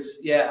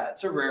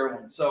 It's a rare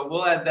one. So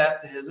we'll add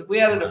that to his. We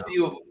added a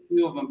few of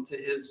them to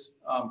his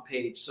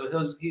page. So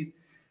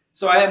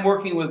so I am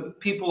working with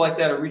people like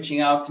that are reaching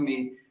out to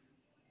me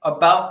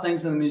about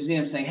things in the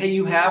museum, saying, "Hey,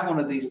 you have one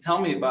of these. Tell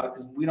me about it,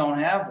 because we don't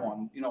have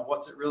one.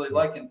 What's it really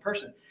like in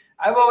person?"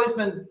 I've always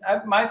been.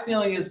 My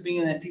feeling is,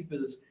 being an antique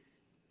business,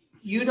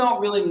 you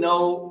don't really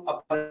know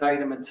about an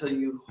item until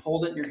you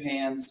hold it in your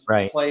hands,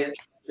 play it.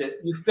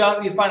 You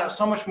find out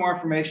so much more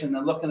information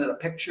than looking at a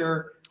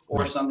picture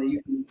or something.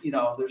 You can,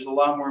 there's a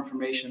lot more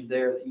information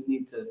there that you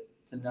need to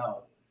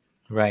know.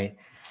 Right.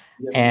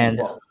 And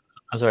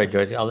I'm sorry,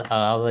 George.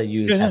 I'll let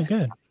you ask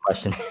a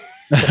question.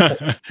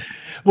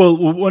 Well,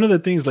 one of the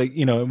things,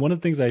 one of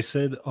the things I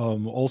said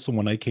also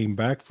when I came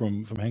back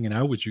from hanging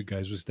out with you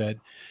guys was that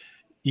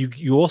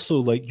you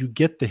also you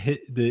get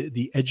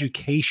the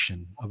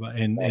education about,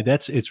 and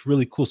it's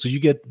really cool. So you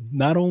get,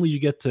 not only you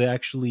get to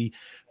actually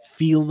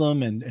feel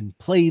them and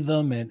play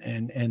them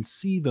and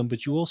see them,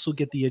 but you also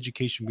get the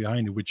education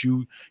behind it, which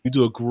you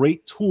do a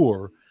great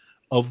tour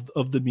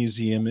of the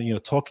museum,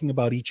 and talking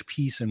about each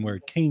piece and where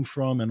it came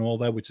from and all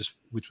that, which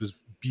was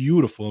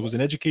beautiful. It was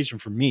an education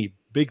for me,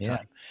 big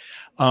time.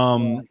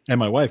 And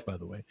my wife, by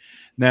the way.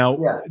 Now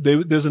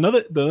there's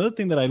the other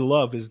thing that I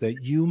love is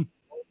that you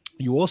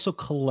also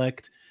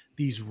collect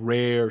these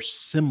rare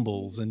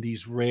cymbals and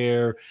these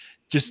rare,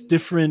 just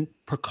different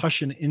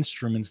percussion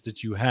instruments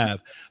that you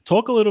have.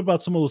 Talk a little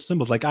about some of those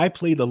cymbals. Like, I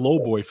played a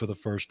lowboy for the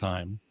first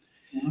time.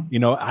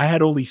 I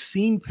had only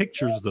seen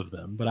pictures of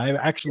them, but I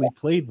actually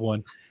played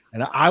one,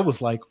 and I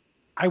was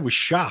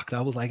shocked.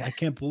 I was like, I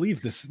can't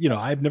believe this.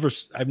 I've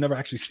never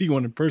actually seen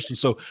one in person.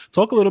 So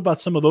talk a little about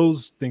some of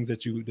those things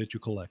that you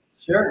collect.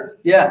 Sure.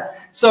 Yeah.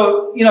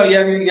 So, you have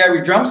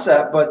your drum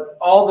set, but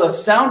all the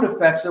sound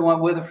effects that went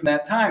with it from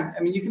that time. I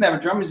mean, you can have a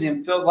drum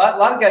museum filled. A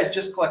lot of guys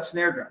just collect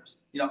snare drums.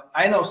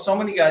 I know so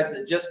many guys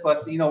that just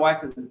collect. Why?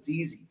 Because it's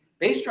easy.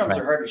 Bass drums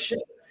are hard to ship,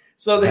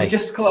 so they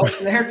just collect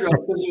snare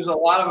drums because there's a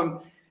lot of them,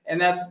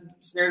 and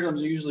snare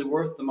drums are usually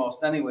worth the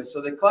most anyway.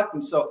 So they collect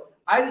them. So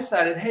I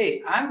decided,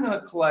 hey, I'm going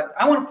to collect.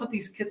 I want to put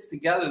these kits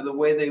together the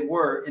way they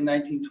were in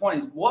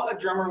 1920s. What a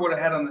drummer would have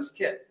had on this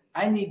kit,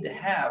 I need to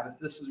have if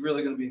this is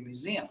really going to be a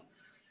museum.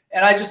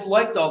 And I just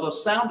liked all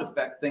those sound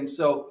effect things.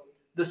 So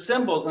the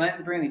cymbals, and I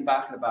didn't bring any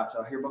Baka Box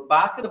out here, but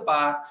Baka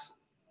Box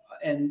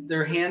and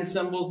their hand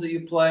cymbals that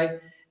you play,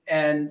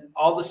 and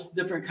all the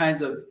different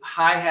kinds of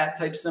hi-hat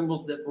type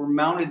cymbals that were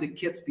mounted to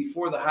kits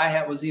before the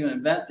hi-hat was even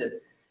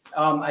invented.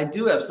 I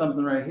do have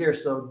something right here.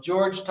 So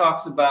George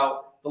talks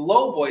about the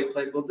lowboy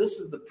plate. Well, this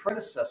is the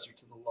predecessor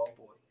to the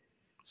lowboy.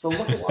 So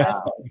look at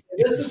that. So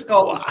this is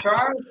called the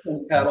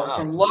Charleston pedal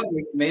from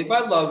Ludwig, made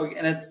by Ludwig,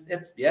 and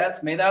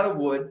it's made out of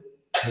wood.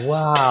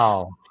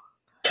 Wow.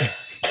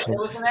 It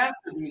was an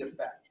afterbeat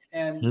effect.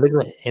 And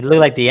it looked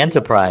like the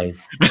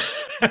Enterprise.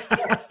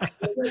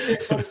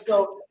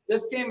 So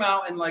This came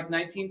out in like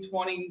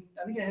 1920.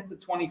 I think it hit the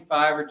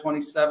 25 or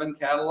 27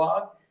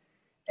 catalog.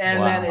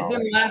 And then it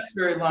didn't last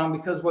very long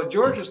because what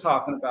George was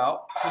talking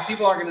about,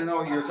 people aren't going to know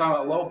what you were talking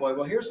about, low boy.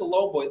 Well, here's the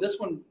low boy. This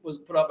one was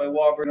put up by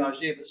Walbert and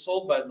Auger, but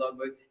sold by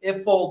Ludwig.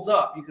 It folds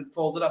up. You can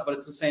fold it up, but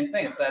it's the same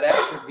thing. It's that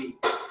extra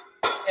beat.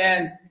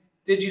 And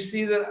did you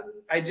see that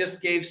I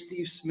just gave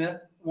Steve Smith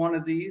one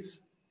of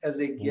these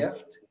as a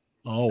gift?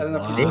 Oh,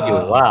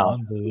 wow.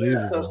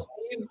 Unbelievable. So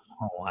Steve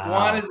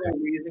wanted one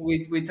of these, and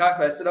we talked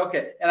about it. I said,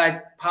 okay. And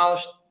I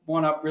polished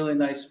one up really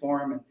nice for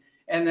him.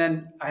 And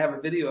then I have a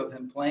video of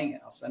him playing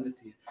it. I'll send it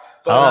to you.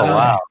 But,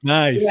 wow.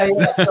 Nice.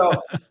 Yeah.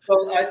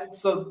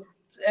 So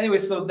anyway,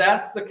 so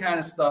that's the kind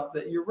of stuff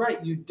that you're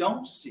right. You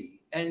don't see,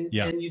 and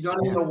you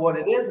don't even know what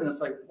it is. And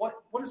it's like, what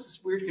is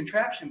this weird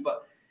contraption?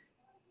 But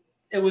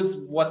it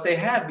was what they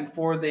had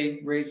before they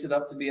raised it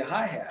up to be a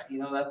hi-hat. You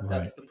know,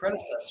 that's the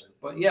predecessor.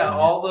 But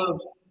all the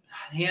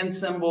hand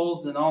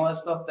cymbals and all that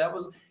stuff,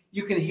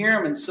 you can hear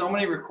them in so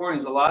many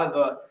recordings. A lot of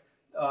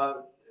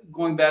the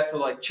going back to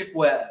like Chick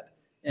Webb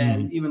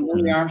and even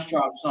Louis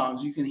Armstrong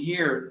songs, you can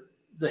hear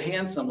the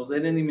hand cymbals. They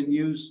didn't even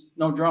use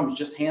no drums,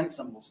 just hand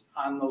cymbals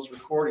on those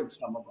recordings,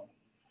 some of them.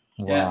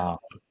 Wow.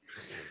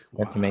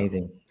 That's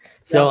amazing.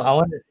 So I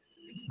want to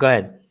go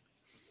ahead.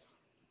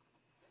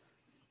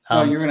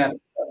 You're going to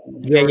ask.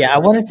 I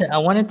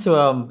wanted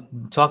to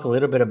talk a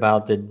little bit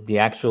about the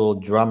actual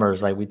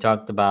drummers. Like we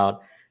talked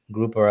about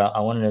Grouper.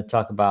 I wanted to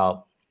talk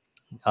about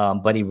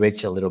Buddy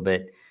Rich a little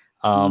bit.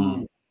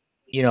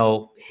 You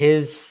know,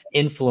 his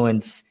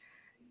influence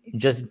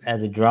just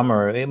as a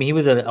drummer. I mean, he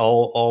was an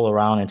all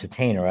around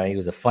entertainer, right? He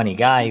was a funny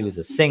guy. He was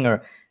a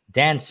singer,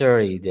 dancer.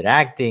 He did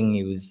acting.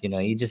 He was,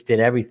 he just did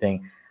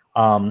everything.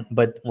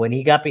 But when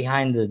he got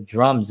behind the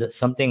drums,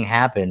 something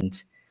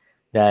happened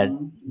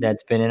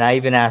that's been. And I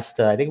even asked.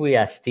 I think we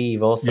asked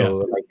Steve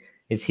also. Like,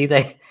 is he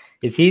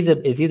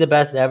the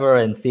best ever?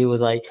 And Steve was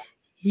like,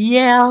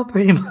 yeah,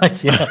 pretty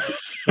much.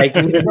 Like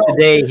even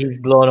today, he's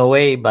blown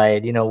away by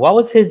it. What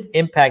was his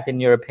impact,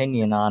 in your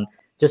opinion, on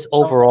just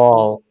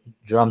overall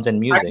drums and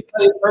music? I can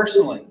tell you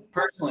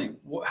personally,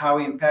 how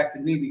he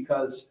impacted me,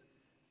 because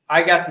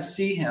I got to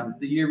see him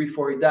the year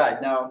before he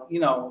died. Now,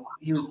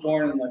 he was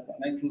born in like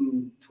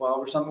 1912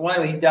 or something. Well,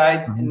 anyway, he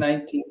died in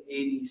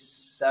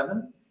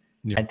 1987.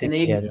 In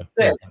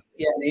 86,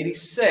 in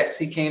 86,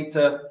 he came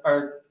to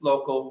our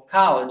local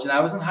college, and I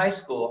was in high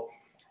school.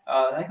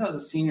 I think I was a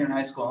senior in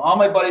high school. And all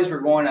my buddies were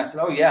going. I said,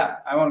 "Oh yeah,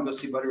 I want to go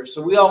see Buddy Rich."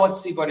 So we all went to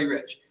see Buddy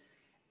Rich,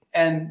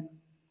 and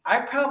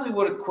I probably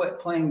would have quit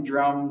playing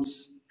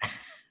drums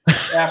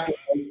after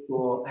high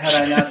school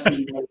had I not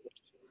seen Buddy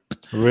Rich.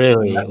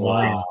 Really?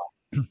 Wow.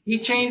 He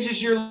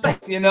changes your life,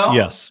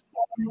 Yes.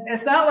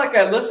 It's not like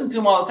I listened to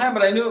him all the time,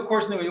 but I knew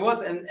who he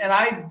was. And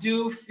I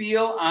do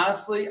feel,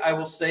 honestly, I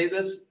will say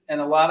this,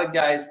 and a lot of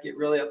guys get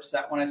really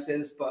upset when I say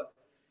this, but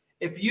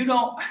if you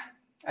don't,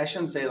 I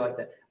shouldn't say it like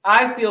that.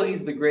 I feel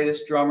he's the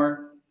greatest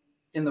drummer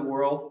in the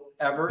world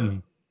ever.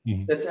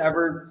 That's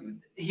ever.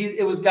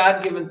 It was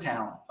God-given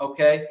talent.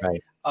 Okay.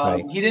 Right.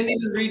 He didn't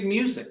even read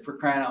music, for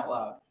crying out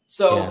loud.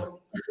 So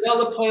to be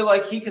able to play,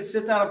 like, he could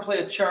sit down and play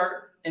a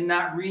chart and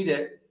not read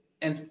it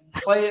and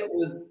play it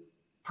with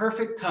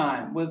perfect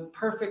time, with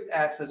perfect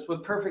accents,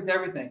 with perfect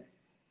everything.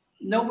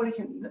 There's nobody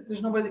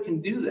that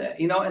can do that,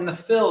 and the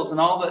fills and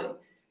all the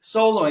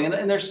soloing.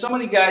 And there's so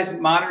many guys,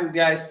 modern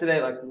guys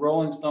today, like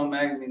Rolling Stone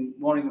magazine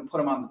won't even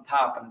put him on the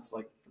top. And it's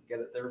like, forget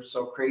it. They're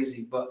so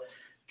crazy. But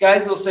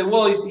guys will say,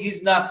 well,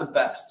 he's not the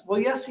best. Well,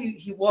 yes,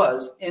 he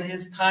was in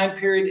his time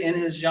period, in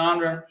his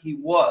genre. He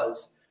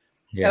was.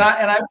 Yeah.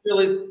 And I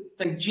really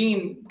think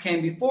Gene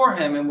came before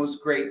him and was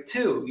great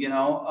too,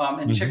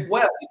 and Chick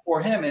Webb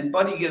before him. And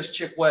Buddy gives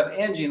Chick Webb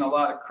and Gene a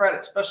lot of credit,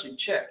 especially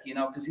Chick,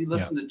 because he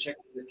listened to Chick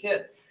as a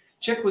kid.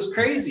 Chick was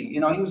crazy. He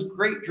was a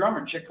great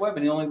drummer, Chick Webb,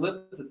 and he only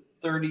lived to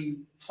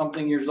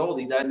 30-something years old.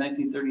 He died in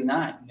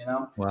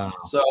 1939, Wow.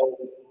 So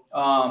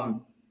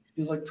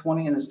he was like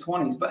 20 in his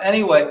 20s. But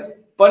anyway,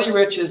 Buddy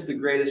Rich is the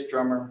greatest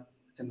drummer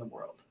in the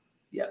world.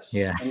 Yes.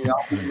 Yeah.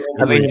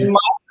 I mean,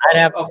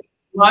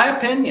 my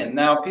opinion.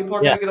 Now, people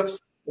are going to get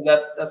upset.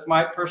 But that's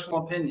my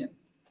personal opinion.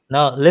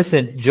 No,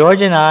 listen, George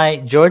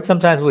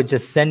sometimes would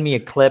just send me a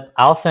clip.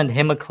 I'll send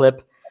him a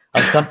clip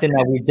of something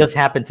that we just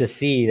happened to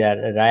see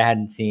that I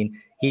hadn't seen.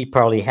 He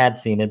probably had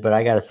seen it, but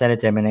I got to send it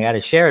to him and I got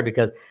to share it,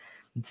 because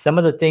some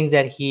of the things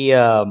that he,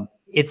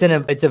 it's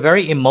a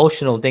very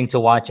emotional thing to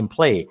watch him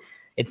play.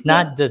 It's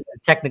not just a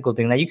technical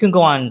thing. Now you can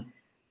go on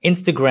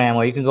Instagram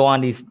or you can go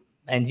on these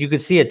and you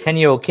could see a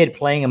 10-year-old kid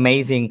playing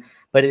amazing,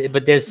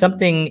 but there's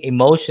something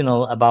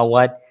emotional about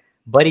what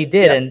Buddy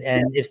did.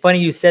 And it's funny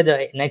you said that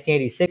in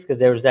 1986, because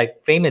there was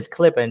that famous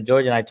clip, and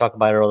George and I talk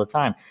about it all the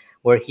time,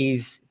 where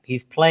he's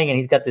playing and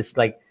he's got this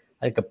like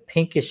a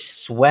pinkish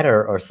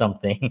sweater or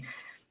something.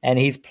 And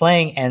he's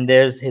playing, and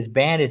his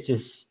band is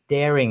just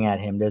staring at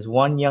him. There's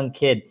one young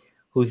kid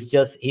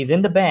he's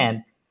in the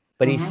band,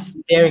 but he's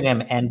staring at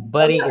him, and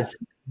Buddy is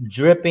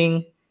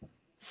dripping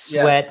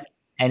sweat,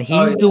 and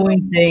he's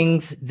doing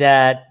things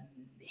that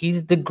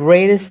he's the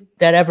greatest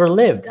that ever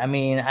lived. I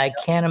mean, I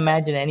can't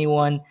imagine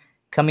anyone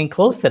coming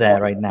close to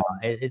that right now.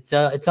 It's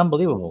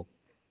unbelievable.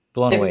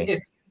 Blown away.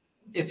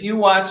 If you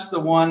watch the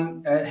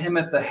one him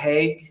at the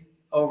Hague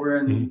over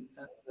in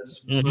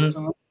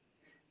Switzerland,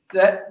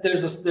 that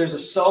there's a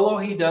solo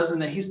he does,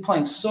 and he's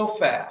playing so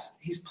fast.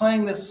 He's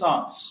playing this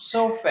song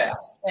so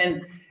fast,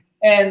 and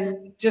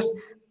just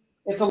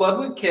it's a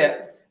Ludwig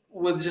kit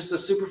with just a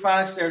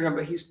superphonic snare drum,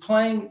 but he's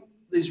playing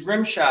these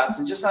rim shots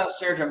and just on a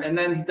snare drum, and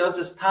then he does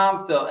this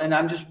tom fill, and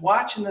I'm just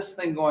watching this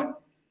thing going,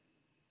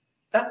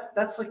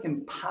 that's like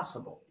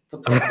impossible to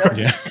play. That's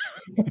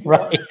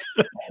right.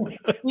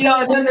 You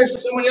know, and then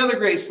there's so many other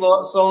great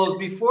solos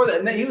before that,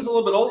 and then he was a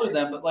little bit older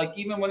then, but like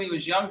even when he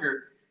was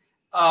younger,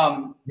 he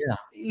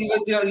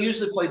was, you know, he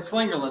usually played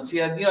Slingerlands. He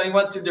had, you know, he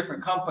went through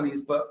different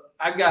companies, but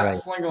I've got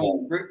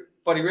Slingerland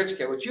Buddy Rich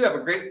kit, which you have a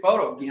great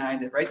photo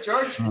behind it, right,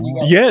 George?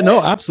 Yeah,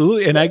 no,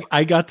 absolutely. And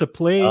I got to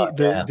play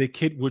the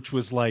kit, which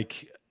was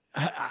like,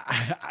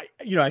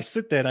 you know, I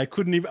sit there and I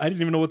didn't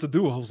even know what to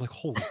do. I was like,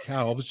 holy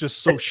cow. I was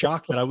just so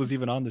shocked that I was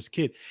even on this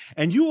kit.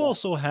 And you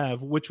also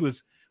have, which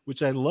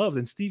I loved,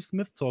 and Steve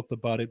Smith talked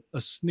about it,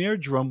 a snare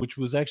drum, which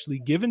was actually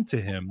given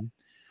to him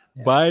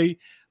by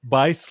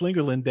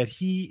Slingerland that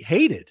he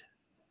hated.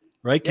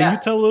 Right? Can you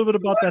tell a little bit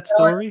about that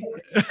story?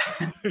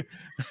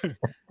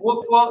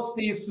 We'll quote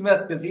Steve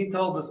Smith because he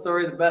told the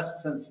story the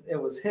best since it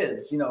was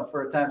his, you know,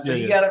 for a time. So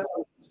he got it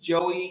from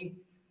Joey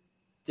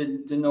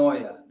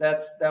DeNoia.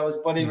 That was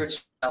Buddy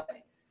Rich,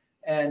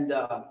 and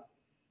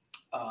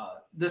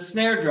the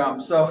snare drum.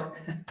 So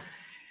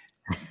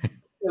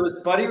it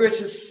was Buddy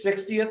Rich's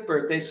 60th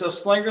birthday. So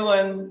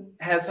Slingerland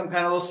had some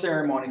kind of little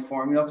ceremony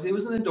for him, you know, because he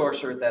was an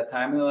endorser at that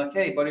time. And they're like,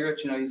 hey, Buddy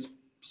Rich, you know, he's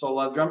sold a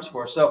lot of drums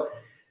for us. So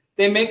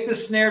they make the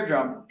snare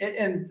drum,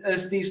 and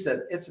as Steve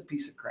said, it's a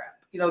piece of crap.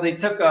 You know, they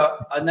took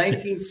a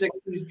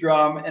 1960s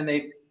drum and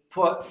they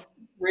put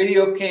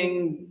Radio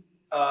King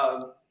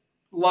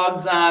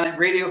lugs on it,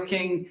 Radio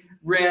King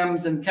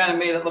rims, and kind of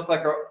made it look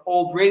like an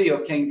old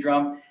Radio King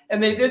drum.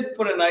 And they did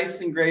put a nice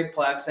engraved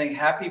plaque saying,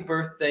 happy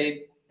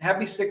birthday,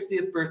 happy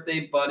 60th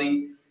birthday,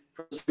 Buddy,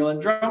 from the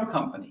Slingerland Drum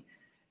Company.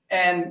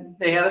 And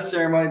they had a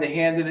ceremony. They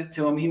handed it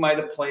to him. He might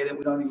have played it.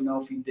 We don't even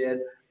know if he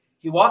did.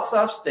 He walks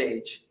off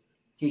stage.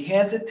 He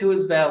hands it to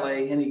his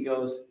valet, and he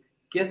goes,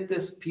 get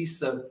this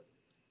piece of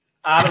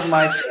out of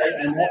my sight.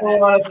 I never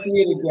want to see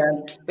it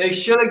again. They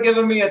should have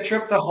given me a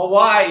trip to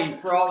Hawaii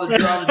for all the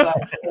drums.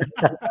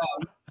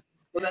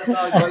 But that's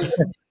not good.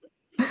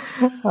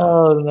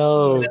 Oh,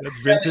 no. That's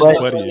vintage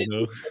Buddy, you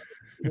know?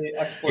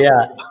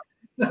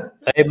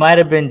 It might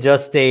have been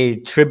just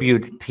a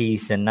tribute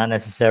piece and not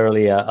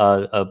necessarily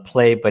a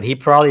play, but he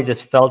probably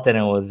just felt it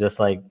and was just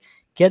like,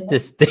 get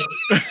this thing.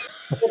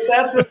 But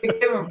that's what they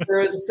gave him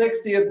for his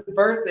 60th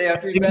birthday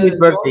after he'd been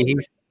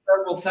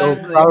several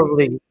times. So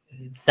probably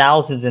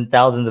thousands and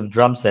thousands of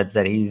drum sets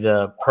that he's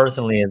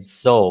personally have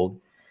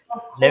sold.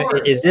 Of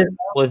course.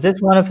 Was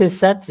this one of his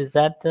sets? Is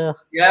that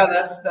yeah,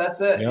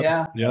 that's it.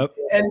 Yep.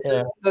 And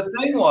the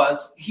thing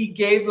was, he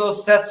gave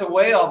those sets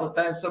away all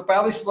the time. So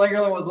probably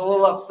Slingerland was a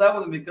little upset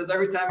with him because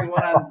every time he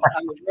went on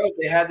the road,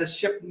 they had to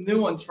ship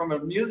new ones from a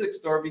music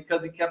store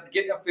because he kept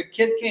getting, if a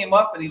kid came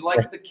up and he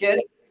liked the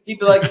kid, he'd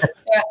be like,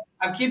 yeah,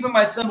 I'm keeping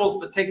my cymbals,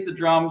 but take the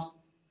drums.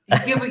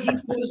 He put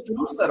his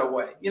drum set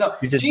away. You know,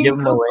 you just give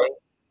them away.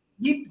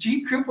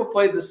 Gene Krupa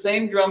played the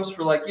same drums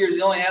for like years.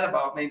 He only had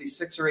about maybe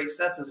 6 or 8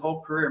 sets his whole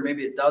career,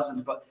 maybe a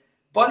dozen. But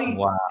Buddy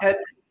had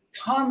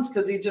tons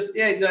because he just,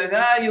 he's like,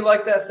 you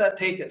like that set,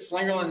 take it.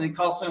 Slingerland, and he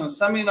calls Slingerland,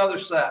 send me another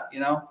set, you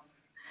know.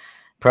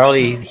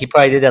 He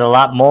probably did that a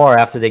lot more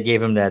after they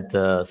gave him that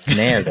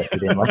snare that he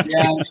didn't like.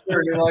 Yeah, I'm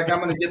sure. You're like, I'm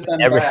going to get them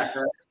back.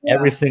 Right? Yeah.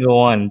 Every single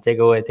one, take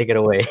it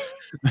away.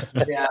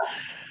 Yeah.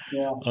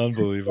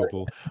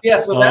 Unbelievable. Yeah,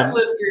 so that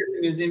lives here at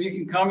the museum. You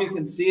can come, you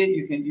can see it,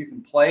 you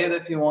can play it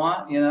if you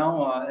want. You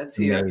know, it's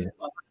here.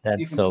 That's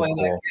you can so play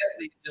cool. that kit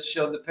that you just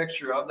showed the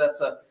picture of. That's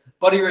a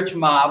Buddy Rich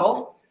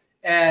model,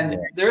 and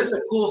there's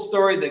a cool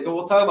story that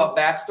we'll talk about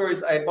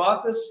backstories. I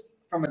bought this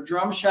from a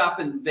drum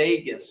shop in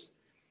Vegas,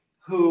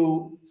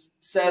 who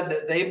said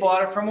that they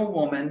bought it from a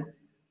woman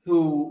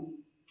who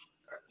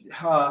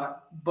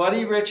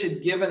Buddy Rich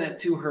had given it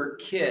to her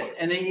kid,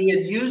 and he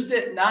had used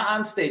it not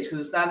on stage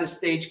because it's not his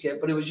stage kit,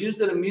 but it was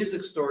used at a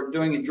music store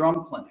doing a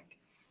drum clinic.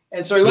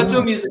 And so he went to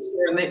a music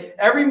store, and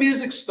every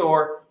music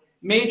store,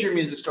 major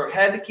music store,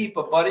 had to keep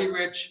a Buddy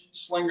Rich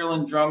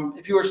Slingerland drum.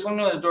 If you were a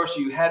Slingerland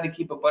endorser, you had to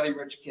keep a Buddy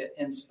Rich kit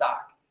in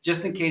stock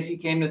just in case he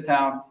came to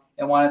town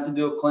and wanted to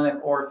do a clinic,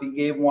 or if he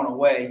gave one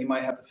away, you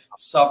might have to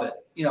sub it,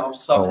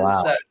 his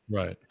set.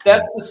 Right.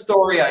 That's the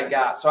story I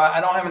got. So I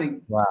don't have any,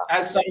 I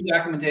have some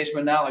documentation,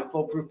 but not like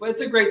foolproof, but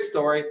it's a great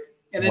story.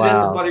 And it is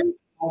a Buddy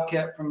Rich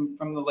kit from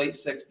the late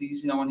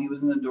 60s, when he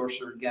was an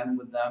endorser again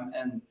with them.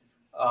 And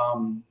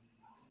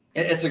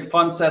it's a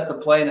fun set to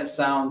play, and it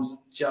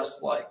sounds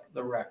just like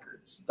the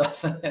records,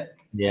 doesn't it?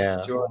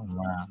 Yeah.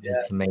 Wow. Yeah.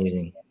 It's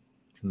amazing.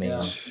 It's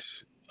amazing.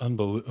 Yeah.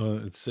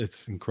 Unbelievable.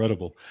 It's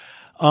incredible.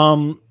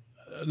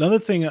 Another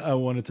thing I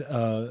wanted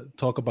to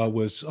talk about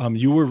was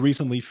you were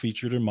recently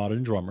featured in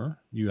Modern Drummer.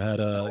 You had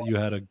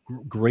a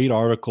great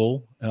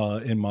article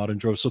in Modern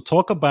Drummer. So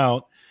talk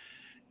about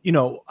you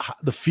know,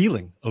 the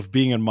feeling of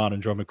being in modern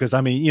drumming. Because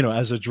I mean, you know,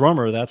 as a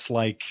drummer, that's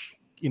like,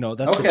 you know,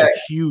 that's such a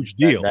huge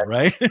deal,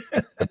 right?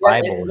 The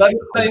Bible. Let me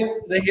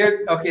tell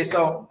you, okay,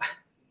 so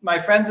my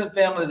friends and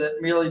family that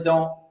really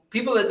don't,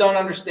 people that don't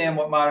understand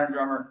what modern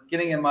drummer,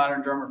 getting a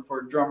modern drummer for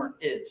a drummer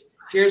is.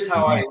 Here's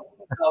how I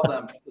tell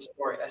them the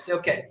story. I say,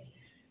 okay,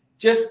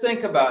 just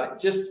think about it.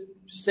 Just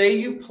say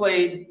you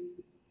played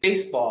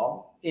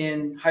baseball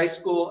in high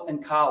school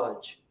and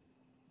college,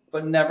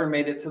 but never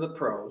made it to the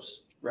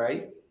pros,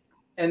 right?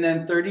 And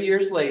then 30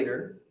 years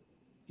later,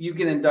 you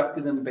get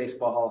inducted in the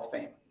Baseball Hall of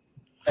Fame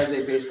as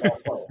a baseball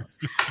player.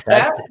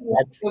 That's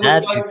what it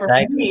was like for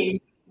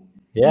me.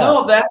 Yeah.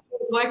 No, that's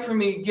what it was like for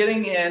me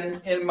getting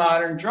in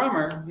Modern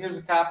Drummer. Here's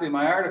a copy of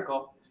my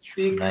article.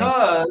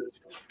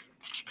 Because,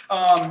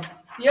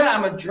 yeah,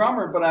 I'm a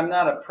drummer, but I'm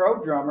not a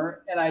pro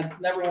drummer, and I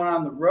never went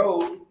on the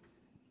road,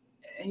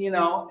 you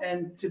know,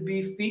 and to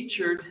be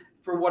featured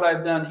for what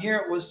I've done here,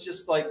 it was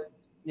just like,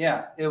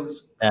 yeah, it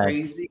was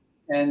crazy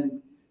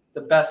and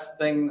the best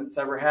thing that's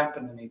ever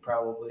happened to me,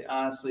 probably,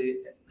 honestly,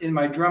 in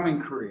my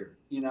drumming career,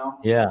 you know?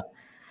 Yeah.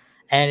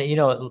 And, you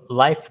know,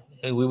 life,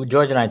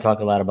 George and I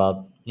talk a lot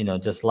about, you know,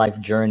 just life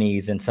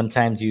journeys. And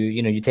sometimes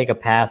you take a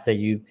path that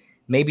you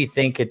maybe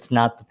think it's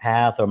not the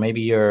path, or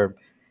maybe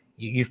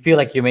you feel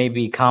like you may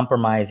be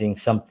compromising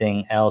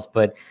something else.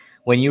 But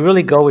when you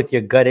really go with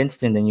your gut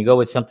instinct and you go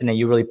with something that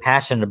you're really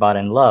passionate about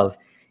and love,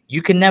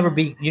 you can never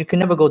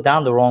go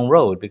down the wrong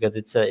road, because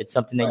it's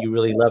something that you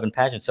really love and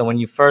passionate. So when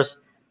you first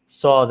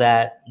saw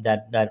that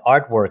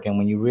artwork, and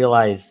when you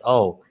realized,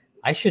 oh,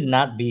 I should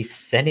not be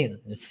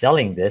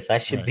selling this, I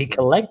should be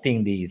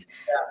collecting these.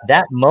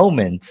 That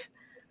moment,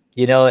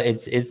 you know,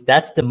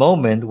 that's the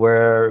moment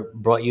where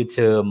brought you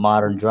to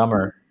Modern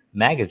Drummer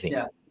magazine.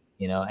 Yeah.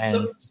 You know,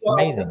 and it's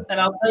amazing. And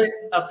I'll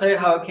tell you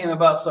how it came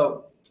about.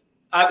 So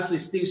obviously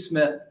Steve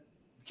Smith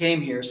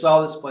came here,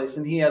 saw this place,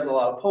 and he has a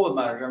lot of pull with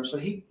Modern Drummer. So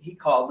he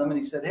called them and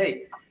he said,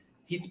 hey,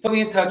 he put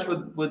me in touch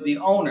with the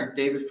owner,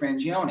 David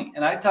Frangione.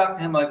 And I talked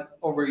to him like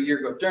over a year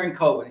ago during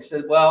COVID. He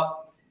said,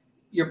 well,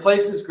 your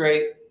place is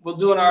great. We'll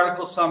do an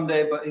article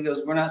someday, but he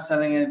goes, we're not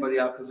sending anybody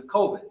out because of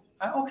COVID.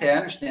 Okay, I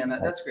understand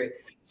that. That's great.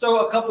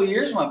 So a couple of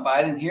years went by,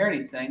 I didn't hear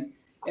anything.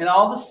 And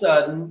all of a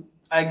sudden,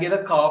 I get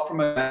a call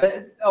from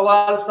a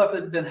lot of stuff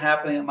had been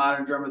happening at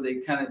Modern Drummer. They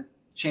kind of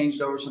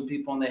changed over some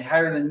people, and they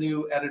hired a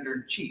new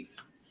editor-in-chief,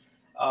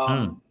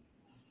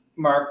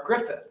 Mark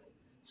Griffith.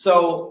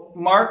 So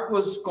Mark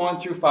was going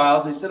through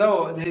files. He said,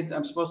 oh, hey,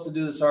 I'm supposed to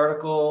do this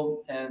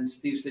article. And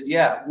Steve said,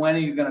 yeah, when are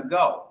you going to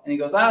go? And he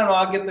goes, I don't know.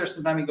 I'll get there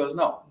sometime. He goes,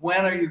 no,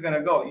 when are you going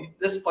to go?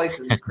 This place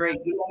is great.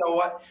 You don't know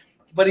what.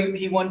 But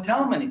he wouldn't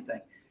tell him anything.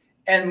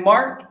 And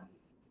Mark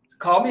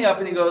called me up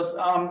and he goes,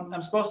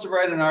 I'm supposed to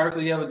write an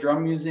article. You have a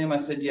drum museum? I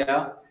said,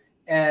 yeah.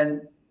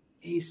 And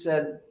he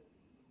said,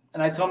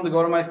 and I told him to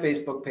go to my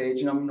Facebook page,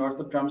 you know,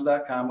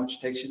 northupdrums.com, which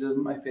takes you to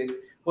my Facebook.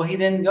 Well, he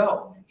didn't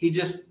go. He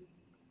just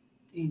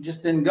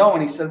didn't go.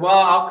 And he said, well,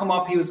 I'll come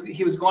up. He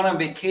was going on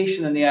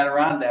vacation in the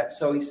Adirondacks.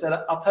 So he said,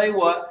 I'll tell you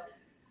what,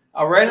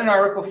 I'll write an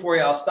article for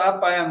you. I'll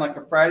stop by on like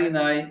a Friday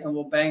night and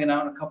we'll bang it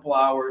out in a couple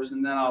hours.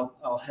 And then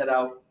I'll head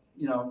out,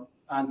 you know,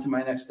 on to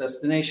my next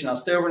destination. I'll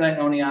stay overnight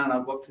in Oneonta and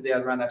I'll go up to the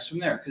Adirondacks from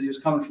there, because he was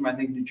coming from, I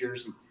think, New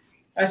Jersey.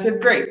 I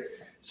said, great.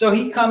 So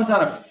he comes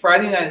on a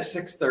Friday night at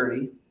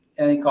 6:30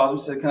 and he calls me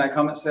and said, can I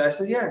come and stay? I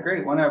said, yeah,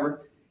 great,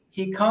 whenever.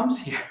 He comes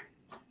here.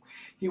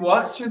 He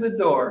walks through the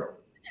door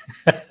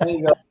and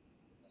he goes,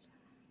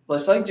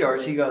 just like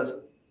George, he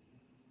goes,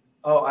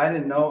 oh, I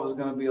didn't know it was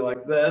going to be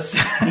like this.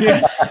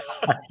 Yeah.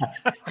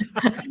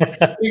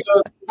 He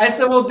goes, I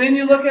said, well, didn't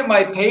you look at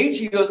my page?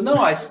 He goes, no,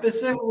 I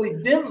specifically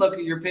didn't look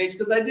at your page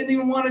because I didn't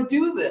even want to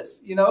do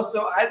this, you know,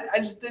 so I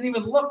just didn't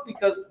even look,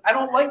 because I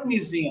don't like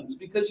museums,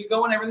 because you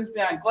go and everything's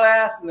behind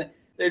glass and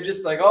they're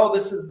just like, oh,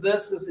 this is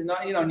you know,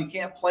 and you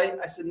can't play.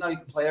 I said, no, you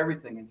can play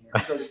everything in here.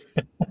 He goes,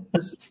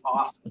 this is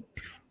awesome.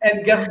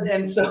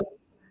 And so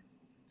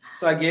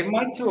I gave him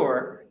my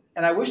tour.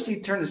 And I wished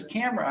he'd turned his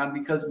camera on,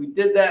 because we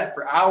did that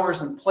for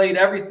hours and played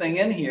everything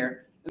in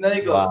here. And then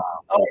he goes, wow.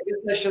 Oh, I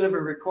guess I should have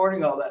been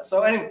recording all that.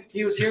 So anyway,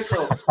 he was here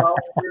till 12:30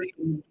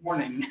 in the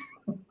morning.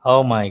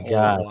 Oh my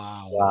gosh.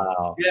 Oh,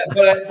 wow. Yeah,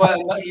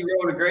 but he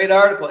wrote a great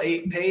article,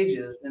 8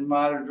 pages in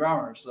Modern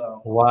Drummer.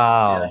 So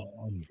wow.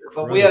 Yeah.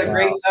 But we had a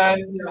great time.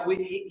 You know,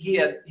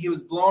 he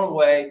was blown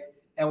away,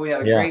 and we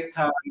had a great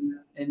time.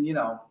 And you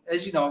know,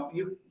 as you know,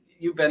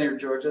 you've been here,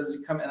 George, as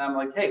you come in, I'm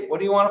like, hey, what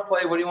do you want to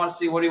play? What do you want to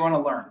see? What do you want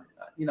to learn?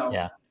 You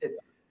know,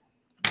 it's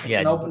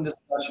an open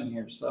discussion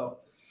here. So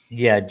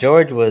yeah,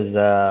 George was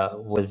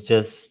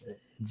just,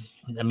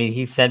 I mean,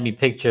 he sent me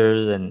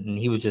pictures and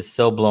he was just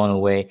so blown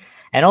away.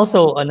 And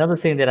also another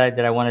thing that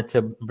I wanted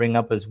to bring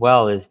up as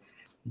well is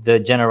the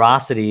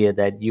generosity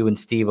that you and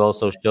Steve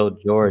also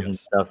showed George and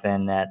stuff,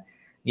 and that,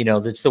 you know,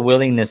 there's the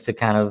willingness to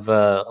kind of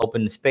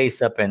open the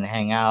space up and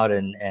hang out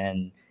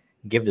and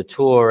give the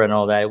tour and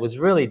all that. It was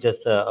really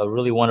just a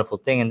really wonderful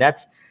thing. And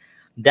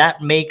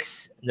that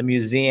makes the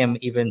museum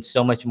even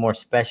so much more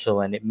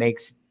special, and it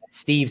makes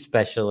Steve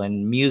special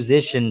and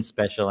musicians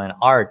special and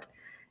art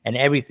and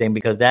everything,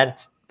 because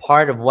that's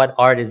part of what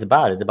art is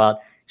about. It's about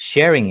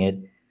sharing it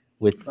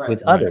with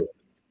others.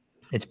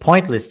 It's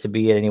pointless to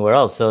be anywhere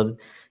else. So,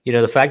 you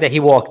know, the fact that he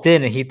walked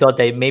in and he thought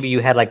that maybe you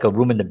had like a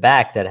room in the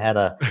back that had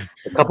a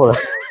couple of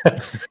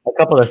a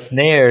couple of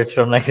snares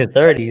from like the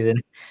 30s,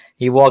 and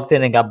he walked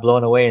in and got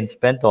blown away and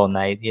spent all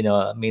night. You know,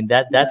 I mean,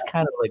 that's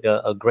kind of like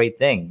a great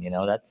thing. You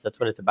know, that's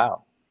what it's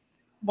about.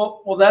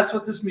 Well, that's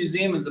what this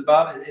museum is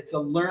about. It's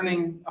a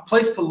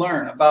place to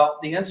learn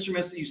about the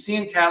instruments that you see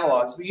in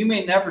catalogs, but you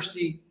may never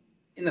see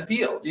in the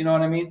field. You know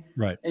what I mean?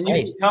 Right. And you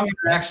can come here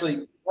and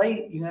actually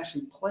play. You can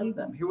actually play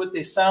them, hear what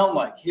they sound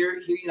like, hear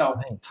you know,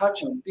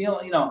 touch them,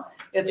 feel. You know,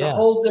 it's a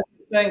whole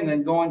different thing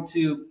than going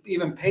to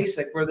even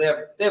PASIC, where they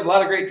have a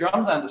lot of great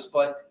drums on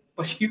display,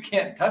 but you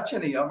can't touch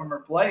any of them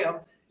or play them.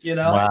 You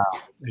know? Wow.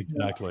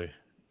 Exactly.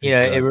 You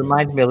know, it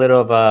reminds me a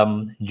little of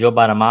Joe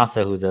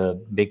Bonamassa, who's a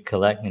big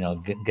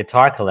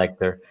guitar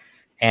collector,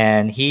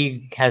 and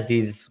he has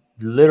these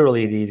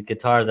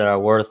guitars that are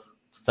worth,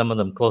 some of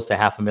them close to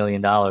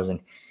 $500,000, and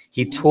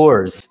he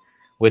tours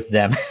with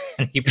them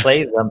and he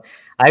plays them.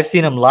 I've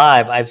seen him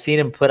live. I've seen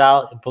him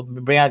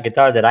bring out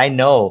guitars that I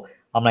know.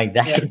 I'm like,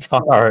 that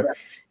guitar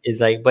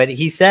is like, but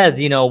he says,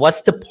 you know,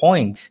 what's the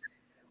point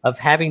of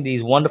having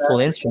these wonderful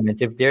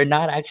instruments if they're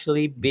not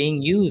actually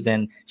being used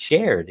and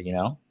shared, you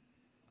know?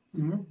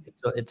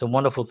 It's a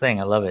wonderful thing.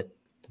 I love it.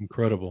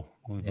 Incredible.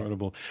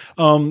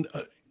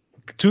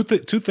 Two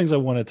things I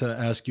wanted to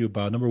ask you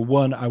about. Number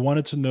one, I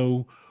wanted to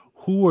know,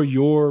 who are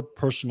your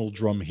personal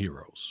drum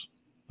heroes?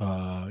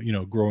 You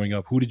know, growing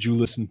up, who did you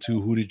listen to?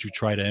 Who did you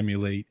try to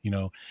emulate? You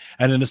know,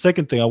 and then the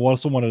second thing I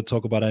also wanted to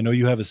talk about, I know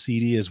you have a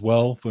CD as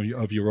well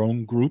of your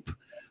own group,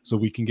 so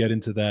we can get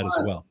into that as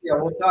well. Yeah,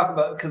 we'll talk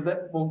about, because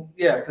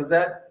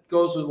that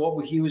goes with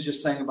what he was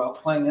just saying about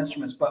playing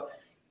instruments. But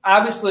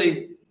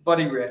obviously,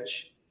 Buddy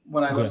Rich,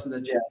 when I listen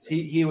to jazz,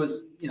 he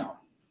was, you know,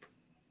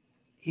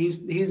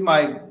 he's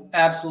my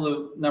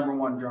absolute number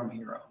one drum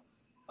hero.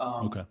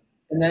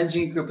 And then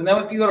Gene Krupa. And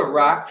then if you go to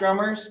rock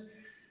drummers,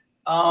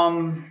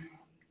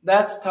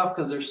 that's tough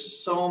because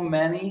there's so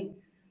many.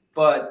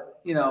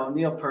 But, you know,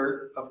 Neil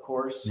Peart, of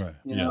course,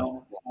 you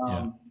know,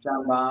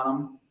 John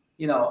Bonham,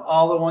 you know,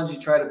 all the ones you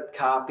try to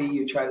copy,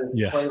 you try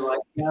to play like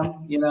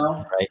them, you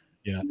know.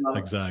 Yeah, you know,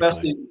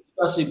 exactly.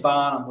 Especially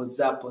Bonham with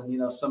Zeppelin, you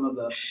know, some of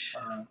the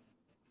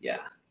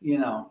you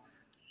know,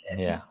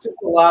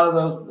 just a lot of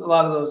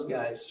those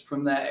guys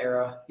from that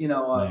era, you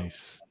know.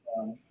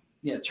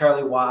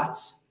 Charlie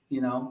Watts,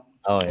 you know.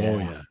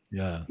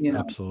 Yeah, you know,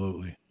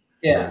 absolutely.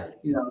 Yeah,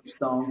 you know,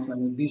 Stones. I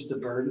mean, Beast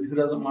of Burden. Who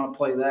doesn't want to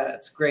play that?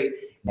 It's great,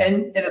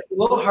 and it's a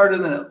little harder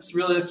than it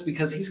really looks,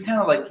 because he's kind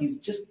of like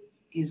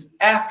he's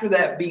after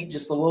that beat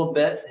just a little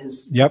bit.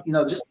 You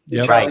know, just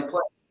Charlie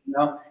play. You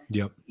know,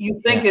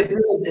 you think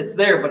it's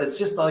there, but it's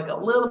just like a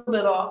little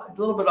bit off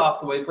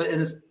the way.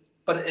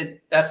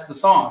 That's the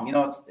song. You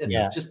know,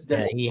 it's just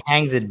different. He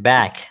hangs it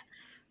back.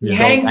 He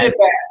hangs it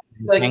back.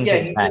 Like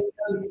he just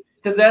doesn't,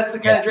 because that's the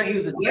kind of drummer. He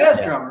was a jazz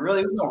drummer. Really,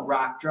 he was no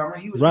rock drummer.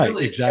 He was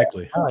really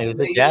exactly. He was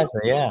a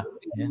jazzer.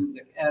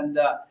 And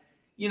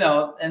you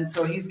know, and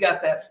so he's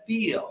got that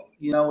feel,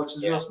 you know, which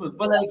is real smooth.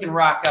 But then he can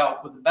rock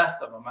out with the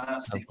best of them.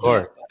 Honestly, of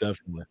course,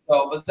 definitely.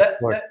 So,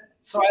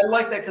 so I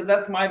like that, because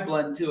that's my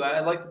blend too. I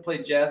like to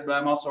play jazz, but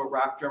I'm also a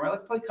rock drummer. I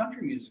like to play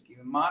country music,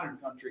 even modern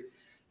country.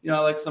 You know,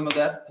 I like some of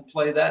that to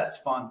play. It's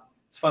fun.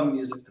 It's fun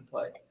music to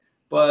play.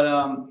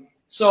 But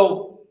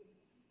so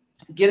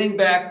getting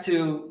back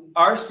to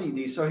our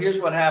CD. So here's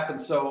what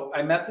happened. So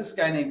I met this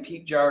guy named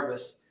Pete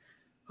Jarvis,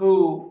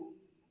 who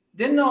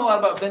didn't know a lot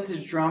about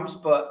vintage drums,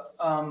 but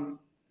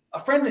a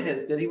friend of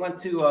his did. He went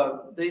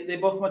to they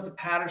both went to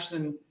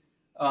Patterson,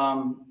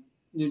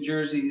 New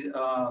Jersey,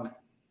 the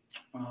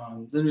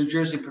New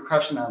Jersey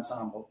Percussion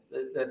Ensemble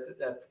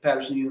at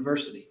Patterson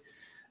University,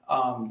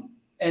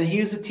 and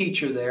he was a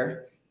teacher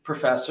there,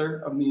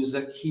 professor of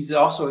music. He's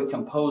also a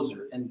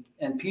composer,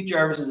 and Pete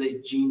Jarvis is a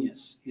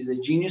genius. He's a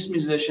genius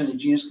musician, a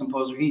genius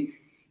composer.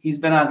 He's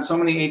been on so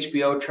many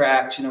HBO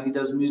tracks. You know, he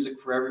does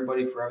music for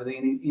everybody, for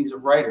everything. And he's a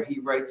writer.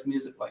 He writes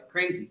music like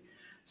crazy.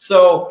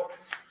 So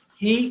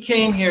he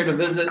came here to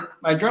visit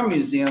my drum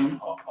museum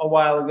a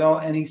while ago,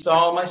 and he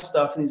saw all my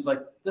stuff, and he's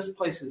like, this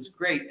place is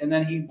great. And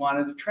then he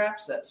wanted a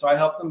trap set. So I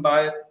helped him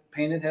buy a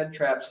painted head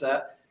trap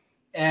set.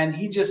 And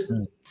he just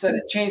said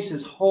it changed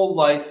his whole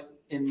life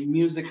in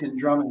music and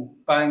drumming,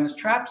 buying this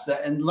trap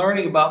set and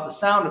learning about the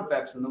sound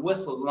effects and the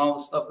whistles and all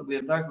the stuff that we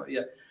haven't talked about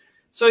yet.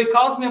 So he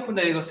calls me up one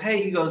day.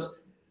 He goes,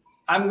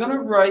 I'm going to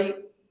write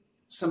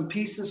some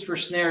pieces for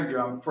snare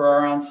drum for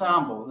our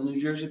ensemble, the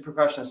New Jersey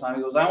Percussion Ensemble.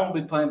 He goes, I won't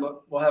be playing,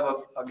 but we'll have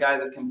a guy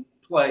that can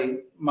play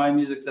my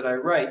music that I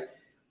write.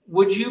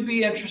 Would you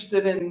be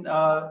interested in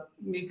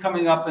me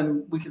coming up,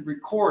 and we could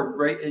record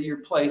right at your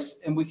place,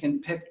 and we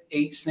can pick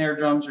 8 snare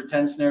drums or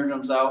 10 snare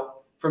drums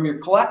out from your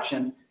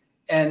collection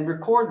and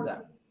record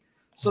them?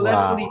 So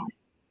that's what he did.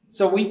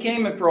 So we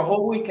came in for a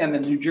whole weekend, the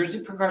New Jersey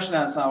Percussion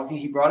Ensemble.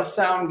 He brought a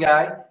sound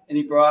guy, and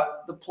he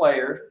brought the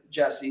player,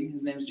 Jesse.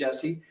 His name's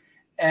Jesse,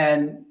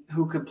 and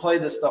who could play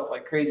this stuff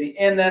like crazy.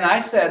 And then I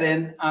sat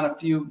in on a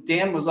few.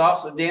 Dan was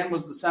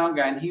the sound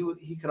guy, and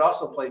he could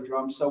also play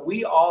drums. So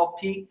we all,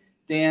 Pete,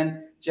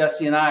 Dan,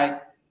 Jesse, and I,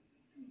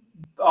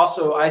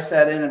 also I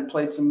sat in and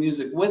played some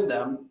music with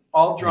them,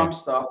 all drum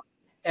stuff.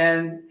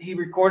 And he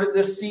recorded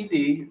this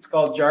CD. It's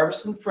called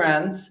Jarvis and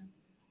Friends.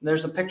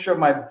 There's a picture of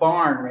my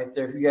barn right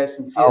there, if you guys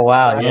can see it. Oh,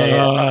 wow.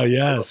 Yeah.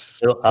 Yes.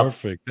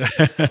 Perfect.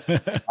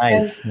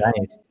 Nice.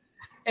 Nice.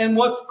 And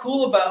what's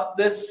cool about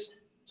this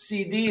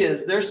CD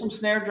is there's some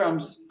snare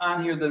drums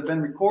on here that have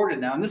been recorded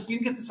now. And this, you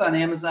can get this on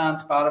Amazon,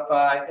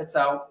 Spotify. It's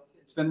out.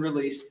 It's been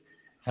released.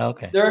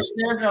 Okay. There are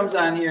snare drums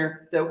on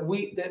here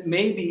that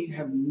maybe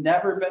have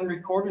never been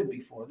recorded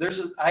before.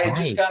 I had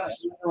just gotten a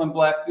Switzerland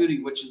Black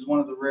Beauty, which is one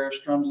of the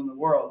rarest drums in the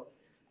world.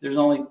 There's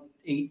only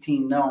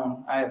 18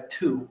 known. I have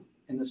 2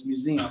 in this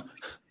museum.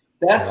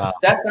 That's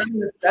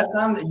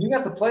on the, you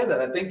got to play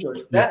that, I think, George.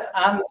 That's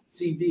on the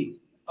CD.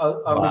 A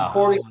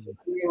recording of the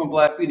Switzerland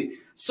Black Beauty.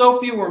 So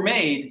few were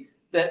made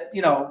that,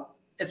 you know,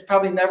 it's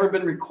probably never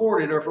been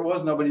recorded, or if it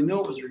was, nobody knew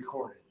it was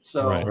recorded.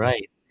 So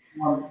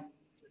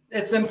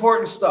it's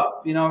important stuff,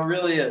 you know, it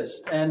really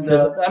is. And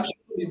I'm sure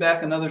we'll be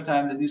back another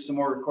time to do some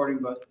more recording,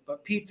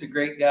 but Pete's a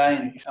great guy,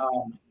 and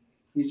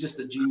he's just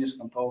a genius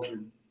composer.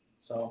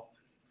 So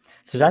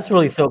that's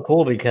really so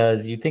cool,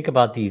 because you think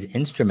about these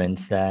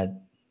instruments that,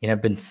 you know,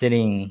 have been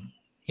sitting,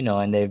 you know,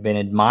 and they've been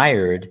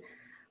admired,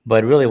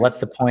 but really what's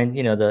the point,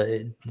 you know,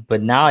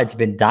 but now it's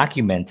been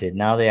documented.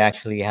 Now they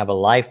actually have a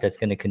life that's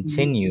going to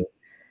continue.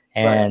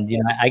 And, you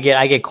know, I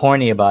get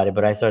corny about it,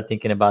 but I start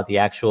thinking about the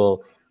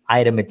actual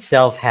item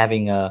itself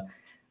having a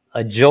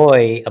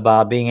joy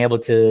about being able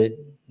to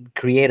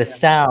create a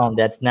sound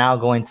that's now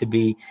going to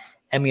be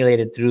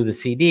emulated through the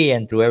CD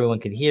and through everyone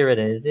can hear it.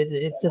 And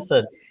it's just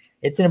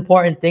it's an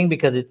important thing,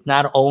 because it's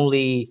not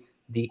only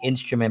the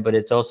instrument, but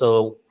it's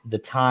also the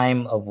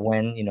time of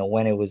when, you know,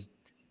 when it was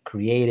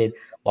created,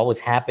 what was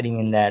happening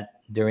in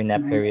during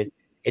that period.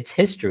 It's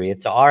history.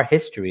 It's our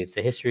history. It's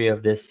the history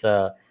of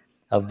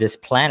this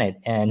planet.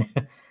 And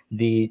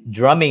the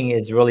drumming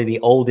is really the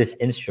oldest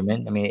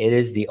instrument. I mean, it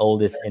is the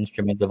oldest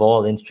instrument of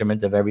all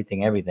instruments, of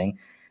everything.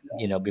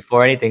 You know,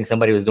 before anything,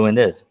 somebody was doing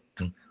this.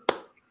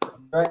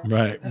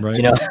 Right.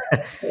 You know,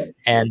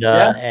 and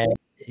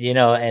you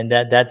know, and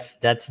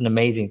that's an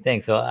amazing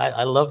thing. So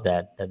I love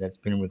that's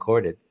been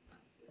recorded.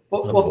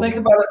 Well, think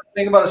about it.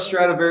 Think about a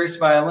Stradivarius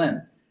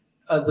violin.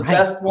 The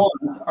best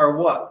ones are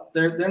what?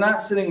 They're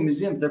not sitting in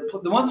museums.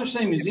 The ones that are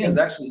sitting in museums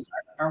actually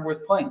aren't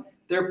worth playing.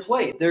 They're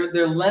played.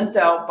 They're lent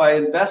out by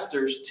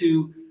investors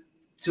to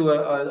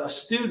a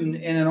student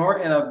in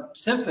a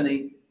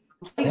symphony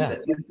who plays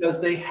it,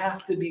 because they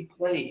have to be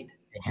played.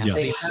 They have to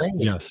be played.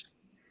 Yes.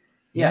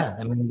 Yeah.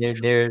 I mean,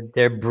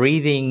 they're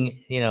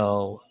breathing. You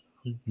know,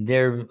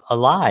 they're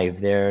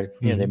alive. They're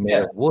they're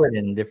made of wood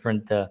and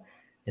different.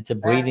 It's a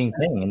breathing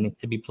thing and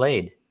needs to be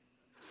played.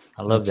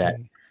 I love that.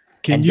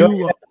 Can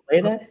you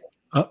play that?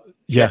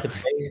 Yeah.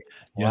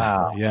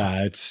 Wow.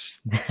 Yeah. It's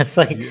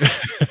like,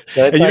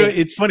 so it's, know,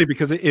 it's funny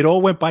because it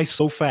all went by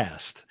so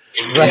fast.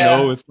 You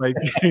know, it's like,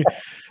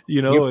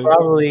 you know,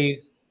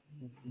 probably,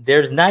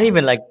 there's not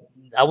even like,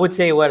 I would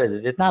say, what is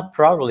it? It's not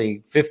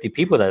probably 50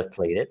 people that have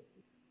played it.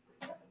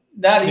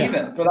 Not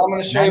even, but I'm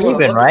going to show you what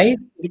even, it looks right?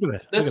 Like. Look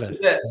at that. This is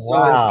it. So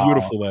wow. It's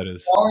beautiful. That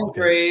is all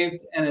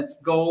engraved, and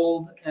it's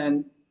gold,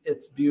 and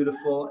it's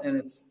beautiful,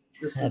 and this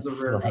is a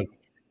rare. Like,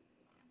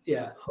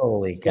 yeah.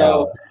 Holy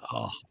cow.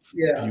 Oh,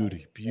 yeah.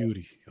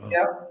 Beauty. Oh.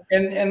 Yeah.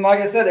 And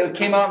like I said, it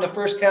came out in the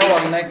first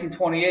catalog in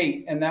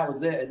 1928, and that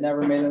was it. It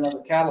never made another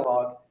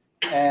catalog.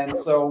 And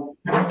so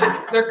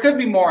there could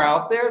be more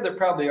out there. There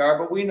probably are,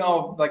 but we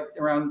know like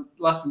around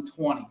less than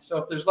 20. So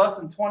if there's less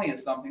than 20 of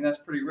something, that's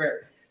pretty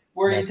rare.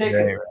 Where you take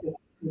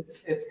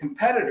its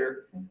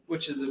competitor,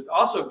 which is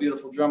also a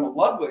beautiful drum, a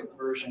Ludwig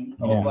version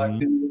of a Black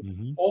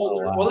Beauty,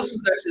 older. Well, this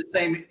was actually the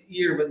same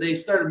year, but they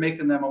started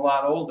making them a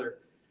lot older.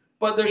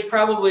 But there's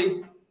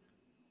probably,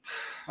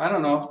 I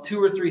don't know,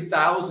 2,000 or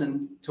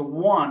 3,000 to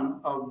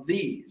 1 of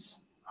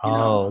these.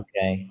 Oh,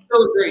 okay.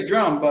 Still a great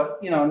drum, but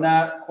you know,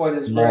 not quite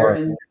as rare,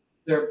 and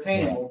they're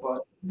obtainable.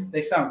 But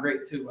they sound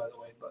great too, by the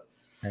way. But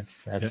that's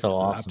so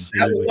awesome.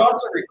 That was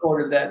also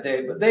recorded that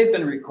day, but they've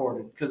been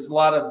recorded because a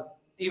lot of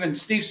even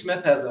Steve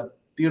Smith has a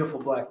beautiful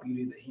Black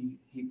Beauty that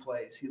he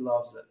plays. He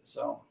loves it.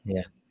 So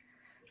yeah.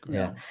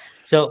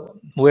 So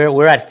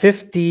we're at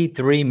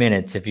 53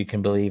 minutes, if you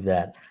can believe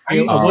that.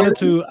 I wanted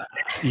to,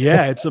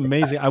 it's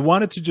amazing. I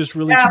wanted to just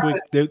really quick.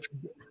 There's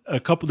a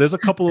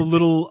couple of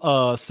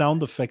little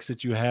sound effects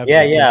that you have.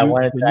 I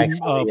wanted to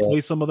actually play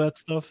some of that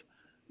stuff.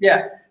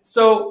 Yeah.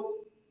 So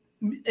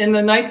in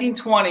the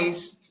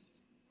 1920s,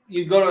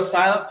 you go to a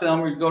silent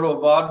film or you go to a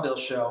vaudeville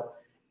show,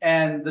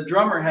 and the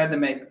drummer had to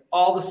make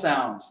all the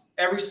sounds,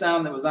 every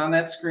sound that was on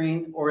that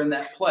screen or in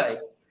that play.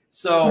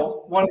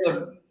 So one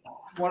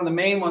of the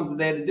main ones that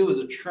they had to do was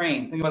a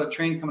train. Think about a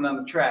train coming down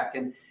the track.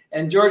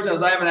 And George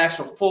knows I have an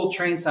actual full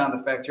train sound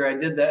effect here. I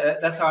did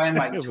that. That's how I end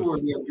my tour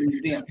here at the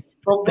museum.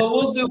 But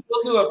we'll do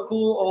a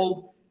cool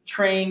old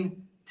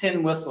train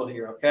tin whistle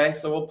here, okay?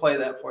 So we'll play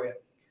that for you.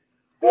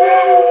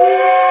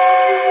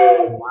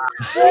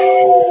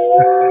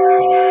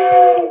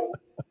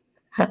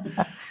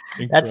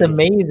 That's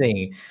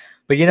amazing.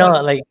 But you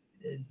know, like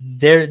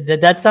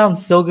that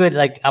sounds so good.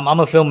 Like I'm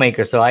a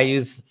filmmaker, so I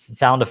use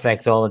sound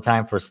effects all the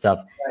time for stuff,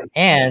 Right.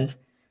 and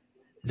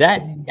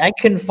that I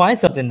couldn't find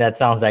something that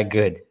sounds that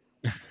good.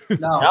 No,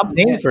 And I'm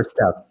paying for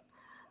stuff.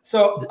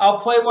 So I'll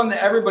play one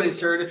that everybody's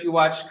heard if you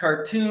watched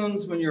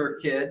cartoons when you were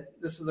a kid.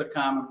 This is a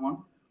common one.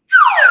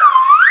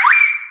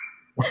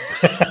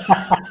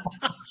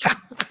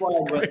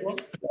 Flag whistle,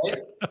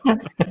 right?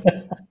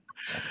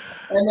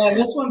 And then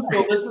this one's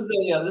cool. This is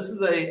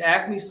a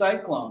Acme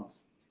Cyclone.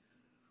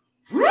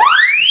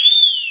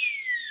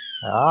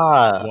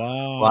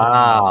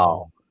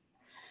 Wow.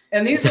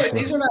 And these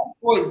are not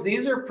toys.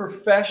 These are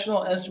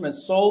professional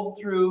instruments sold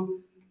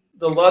through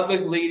the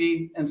Ludwig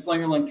Leedy and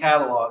Slingerland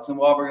catalogs and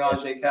Wahlberg and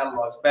Auger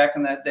catalogs back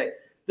in that day.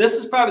 This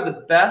is probably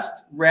the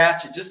best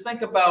ratchet. Just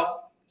think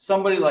about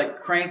somebody like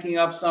cranking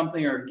up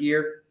something or a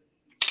gear.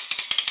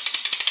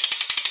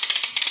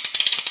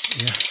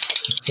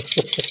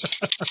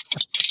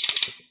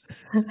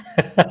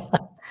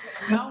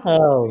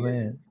 Oh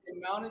man!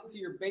 It mounted to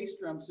your bass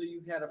drum, so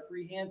you had a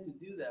free hand to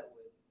do that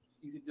with.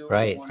 You could do it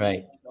right.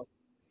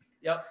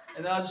 Yep.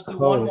 And then I'll just do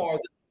one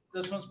more.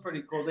 This one's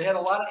pretty cool. They had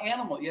a lot of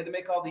animal. You had to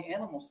make all the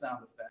animal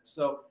sound effects.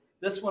 So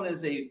this one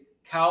is a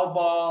cow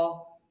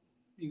ball.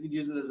 You could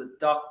use it as a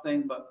duck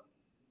thing, but.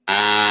 And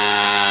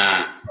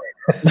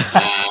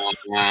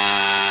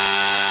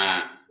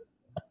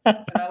I like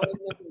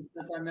this one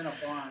since I'm in a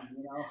barn,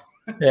 you know.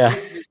 Yeah.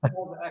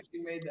 Actually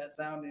made that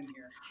sound in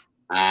here.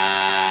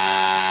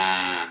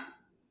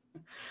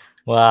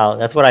 Wow,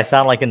 that's what I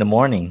sound like in the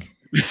morning.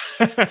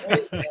 There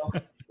you go.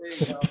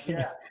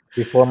 Yeah.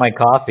 Before my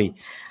coffee.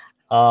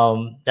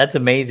 That's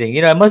amazing.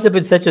 You know, it must have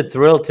been such a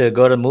thrill to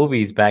go to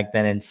movies back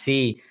then and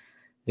see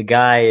the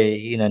guy,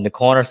 you know, in the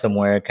corner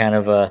somewhere, kind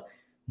of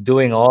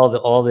doing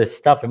all this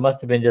stuff. It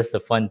must have been just a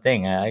fun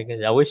thing.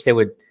 I wish they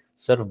would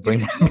sort of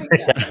bring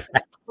that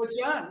back. But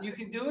John, you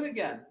can do it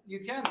again. You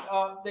can.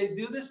 They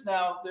do this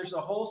now. There's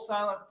a whole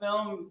silent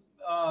film.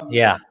 A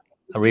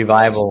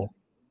revival.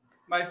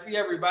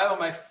 Revival.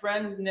 My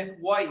friend Nick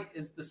White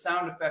is the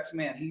sound effects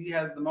man. He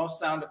has the most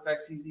sound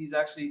effects. He's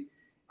actually.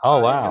 Oh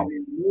wow!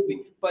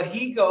 Movie. But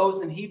he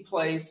goes and he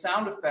plays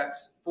sound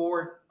effects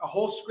for a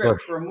whole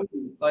script for a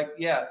movie. Like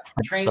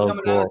train so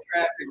coming down the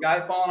track, a guy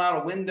falling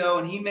out a window,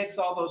 and he makes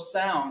all those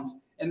sounds.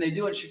 And they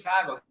do it in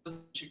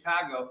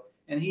Chicago.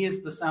 And he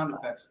is the sound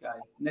effects guy,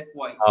 Nick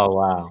White. Oh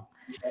wow!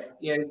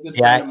 Yeah, he's a good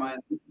friend of mine.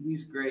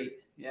 He's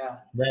great. Yeah,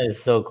 that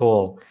is so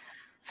cool.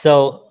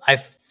 So I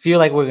feel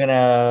like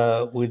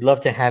we'd love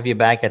to have you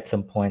back at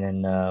some point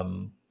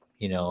and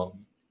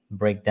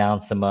break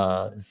down some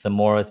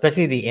more,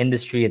 especially the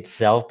industry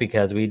itself,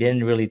 because we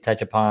didn't really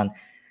touch upon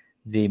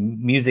the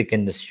music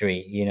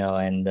industry,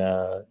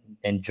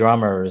 and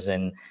drummers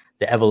and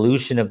the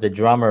evolution of the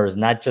drummers,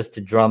 not just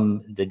the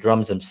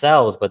drums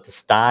themselves, but the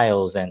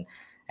styles and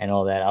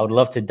all that. I would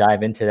love to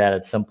dive into that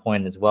at some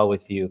point as well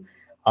with you.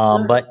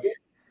 But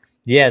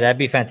yeah, that'd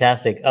be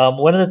fantastic.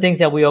 One of the things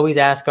that we always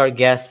ask our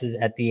guests is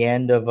at the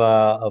end of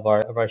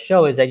our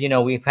show is that,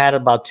 we've had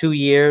about 2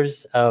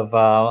 years of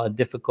a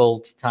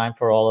difficult time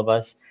for all of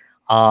us.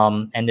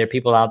 And there are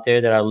people out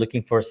there that are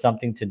looking for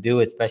something to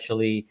do,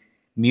 especially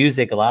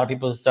music. A lot of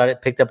people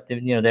picked up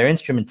their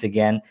instruments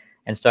again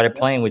and started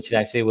playing, which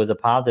actually was a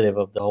positive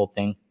of the whole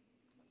thing.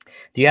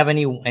 Do you have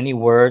any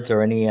words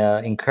or any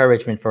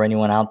encouragement for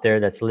anyone out there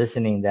that's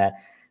listening that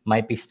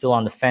might be still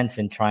on the fence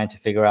and trying to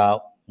figure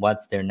out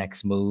what's their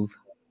next move?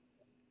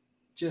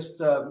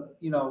 Just,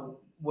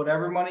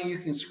 whatever money you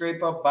can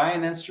scrape up, buy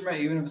an instrument,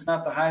 even if it's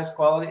not the highest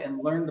quality,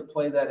 and learn to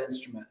play that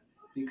instrument,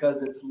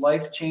 because it's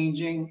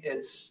life-changing.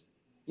 It's,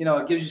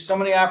 it gives you so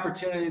many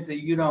opportunities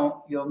that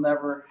you'll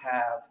never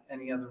have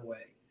any other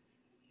way.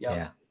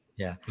 Yep.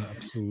 Yeah,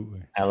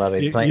 absolutely. I love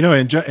it.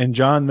 And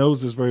John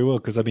knows this very well,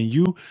 because I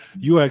mean,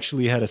 you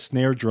actually had a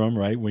snare drum,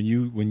 right? When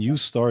you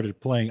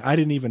started playing, I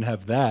didn't even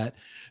have that.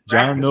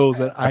 John knows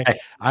that I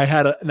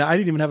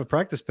didn't even have a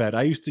practice pad.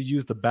 I used to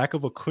use the back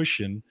of a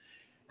cushion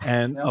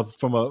and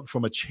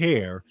from a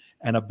chair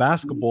and a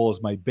basketball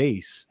as my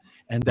bass.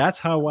 And that's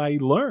how I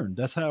learned.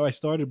 That's how I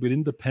started with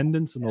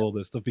independence and all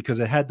this stuff,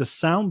 because it had the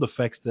sound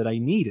effects that I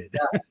needed.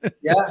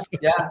 Yeah.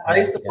 I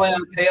used to play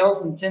on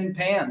pails and tin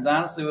pans,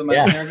 honestly, with my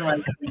snare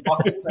drum and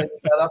buckets I'd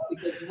set up,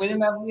 because we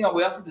didn't have, we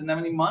also didn't have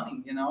any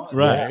money,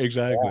 Right,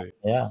 exactly.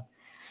 Yeah.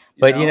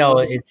 But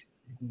it's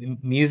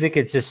music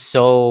is just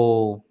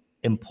so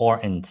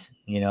important.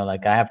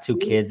 Like I have 2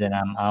 kids, and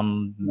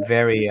I'm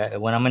very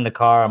when I'm in the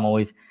car, I'm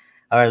always,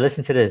 all right,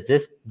 listen to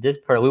this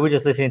we were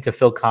just listening to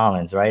Phil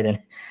Collins, right? And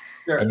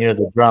and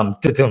the drum,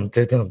 right.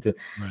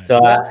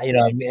 So I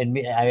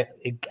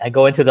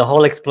go into the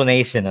whole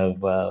explanation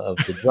of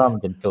the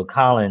drums and Phil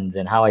Collins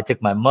and how I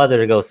took my mother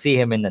to go see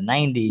him in the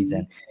 90s,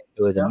 and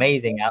it was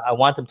amazing. I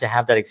want them to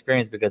have that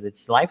experience because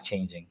it's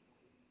life-changing.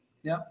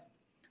 Yeah.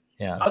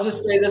 I'll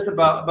just say this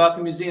about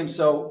the museum.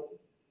 So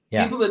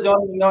people that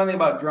don't even know anything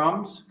about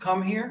drums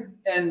come here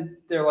and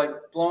they're like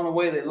blown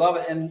away. They love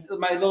it. And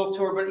my little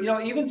tour, but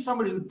even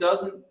somebody who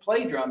doesn't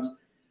play drums,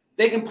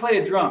 they can play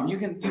a drum. You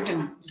can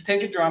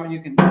take a drum and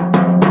you can.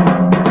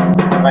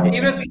 Right.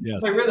 Even if you Yes.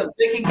 play rhythms,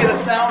 they can get a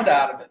sound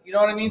out of it. You know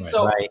what I mean? Right.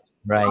 So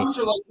Right. drums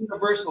are like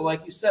universal,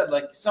 like you said.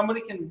 Like somebody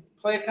can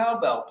play a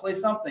cowbell, play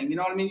something. You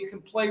know what I mean? You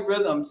can play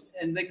rhythms,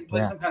 and they can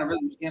play some kind of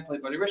rhythms. You can't play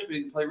Buddy Rich, but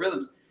you can play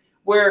rhythms.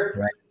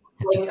 Where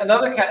like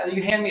another kind,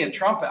 you hand me a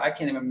trumpet, I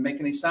can't even make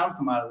any sound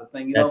come out of the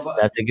thing. You know, but,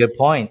 that's a good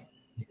point.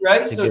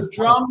 right? So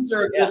drums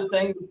are a good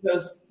thing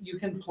because you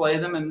can play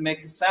them and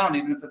make a sound,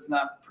 even if it's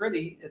not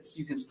pretty.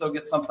 You can still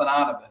get something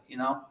out of it, you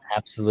know?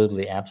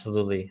 Absolutely,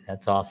 absolutely.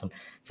 That's awesome.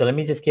 So let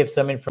me just give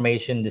some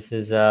information. This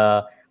is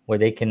where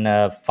they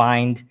can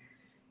find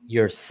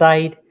your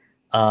site.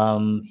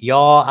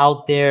 Y'all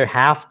out there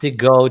have to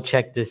go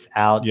check this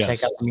out. Yes.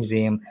 Check out the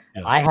museum.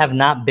 Yes. I have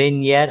not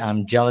been yet.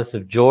 I'm jealous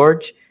of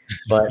George,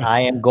 but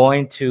I am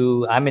going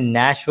to. I'm in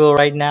Nashville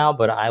right now,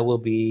 but I will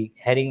be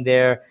heading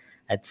there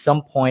at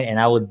some point, and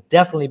I will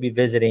definitely be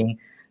visiting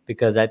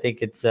because I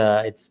think it's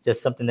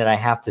just something that I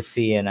have to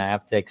see and I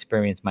have to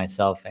experience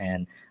myself.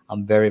 And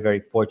I'm very, very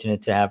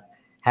fortunate to have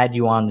had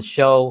you on the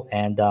show.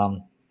 And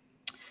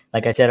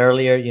like I said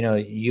earlier, you know,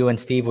 you and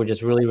Steve were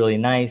just really, really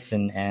nice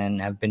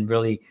and have been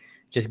really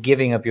just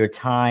giving of your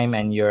time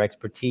and your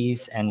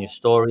expertise and your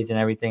stories and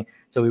everything.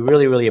 So we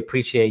really, really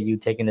appreciate you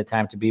taking the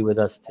time to be with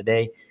us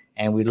today.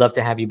 And we'd love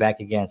to have you back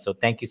again. So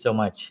thank you so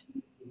much.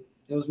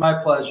 It was my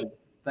pleasure.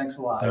 Thanks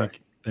a lot.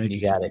 Thank you.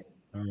 You got it.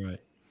 All right.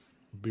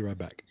 We'll be right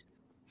back.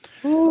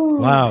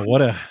 Wow,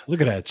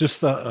 look at that.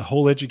 Just a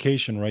whole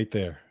education right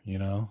there, you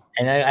know.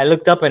 And I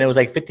looked up and it was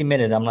like 50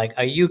 minutes. I'm like,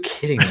 are you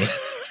kidding me?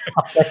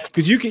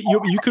 Because you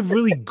could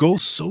really go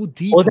so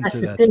deep. Well,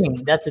 that's the thing.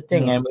 Stuff. That's the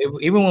thing. You know?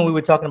 And even when we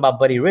were talking about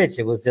Buddy Rich,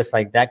 it was just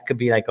like that could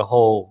be like a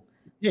whole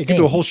you could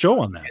do a whole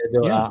show on that.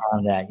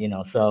 On that, you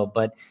know. So,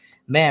 but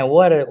man,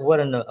 what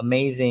an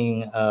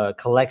amazing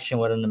collection.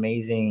 What an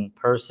amazing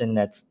person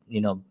that's,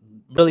 you know,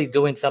 really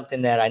doing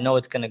something that I know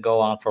it's going to go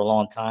on for a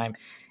long time.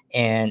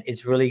 And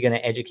it's really going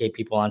to educate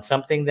people on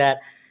something that,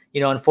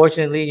 you know,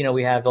 unfortunately, you know,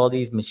 we have all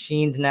these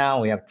machines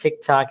now, we have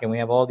TikTok and we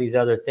have all these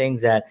other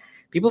things that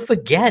people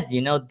forget,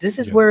 you know, this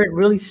is where it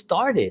really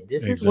started.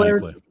 This is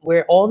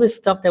where all this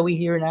stuff that we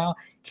hear now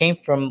came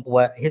from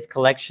what his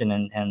collection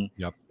and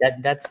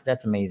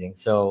that's amazing.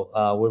 So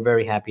we're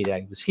very happy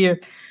that he was here.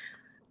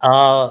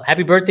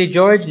 Happy birthday,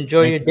 George.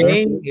 Enjoy your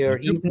day, your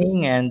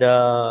evening, and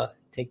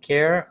take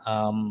care.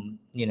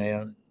 You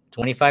know,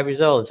 25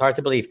 years old. It's hard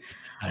to believe.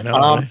 I know.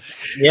 Right?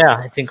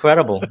 Yeah, it's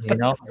incredible. You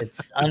know,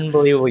 it's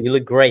unbelievable. You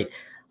look great.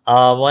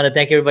 I want to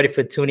thank everybody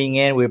for tuning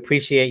in. We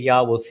appreciate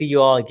y'all. We'll see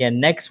you all again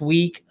next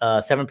week,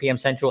 7 p.m.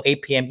 Central,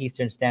 8 p.m.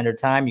 Eastern Standard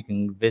Time. You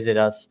can visit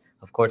us,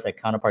 of course, at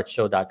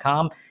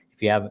counterpartsshow.com.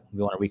 If you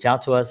want to reach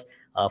out to us.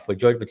 For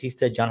George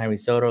Batista, John Henry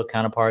Soto,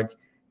 Counterparts,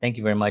 thank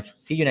you very much.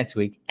 See you next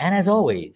week. And as always,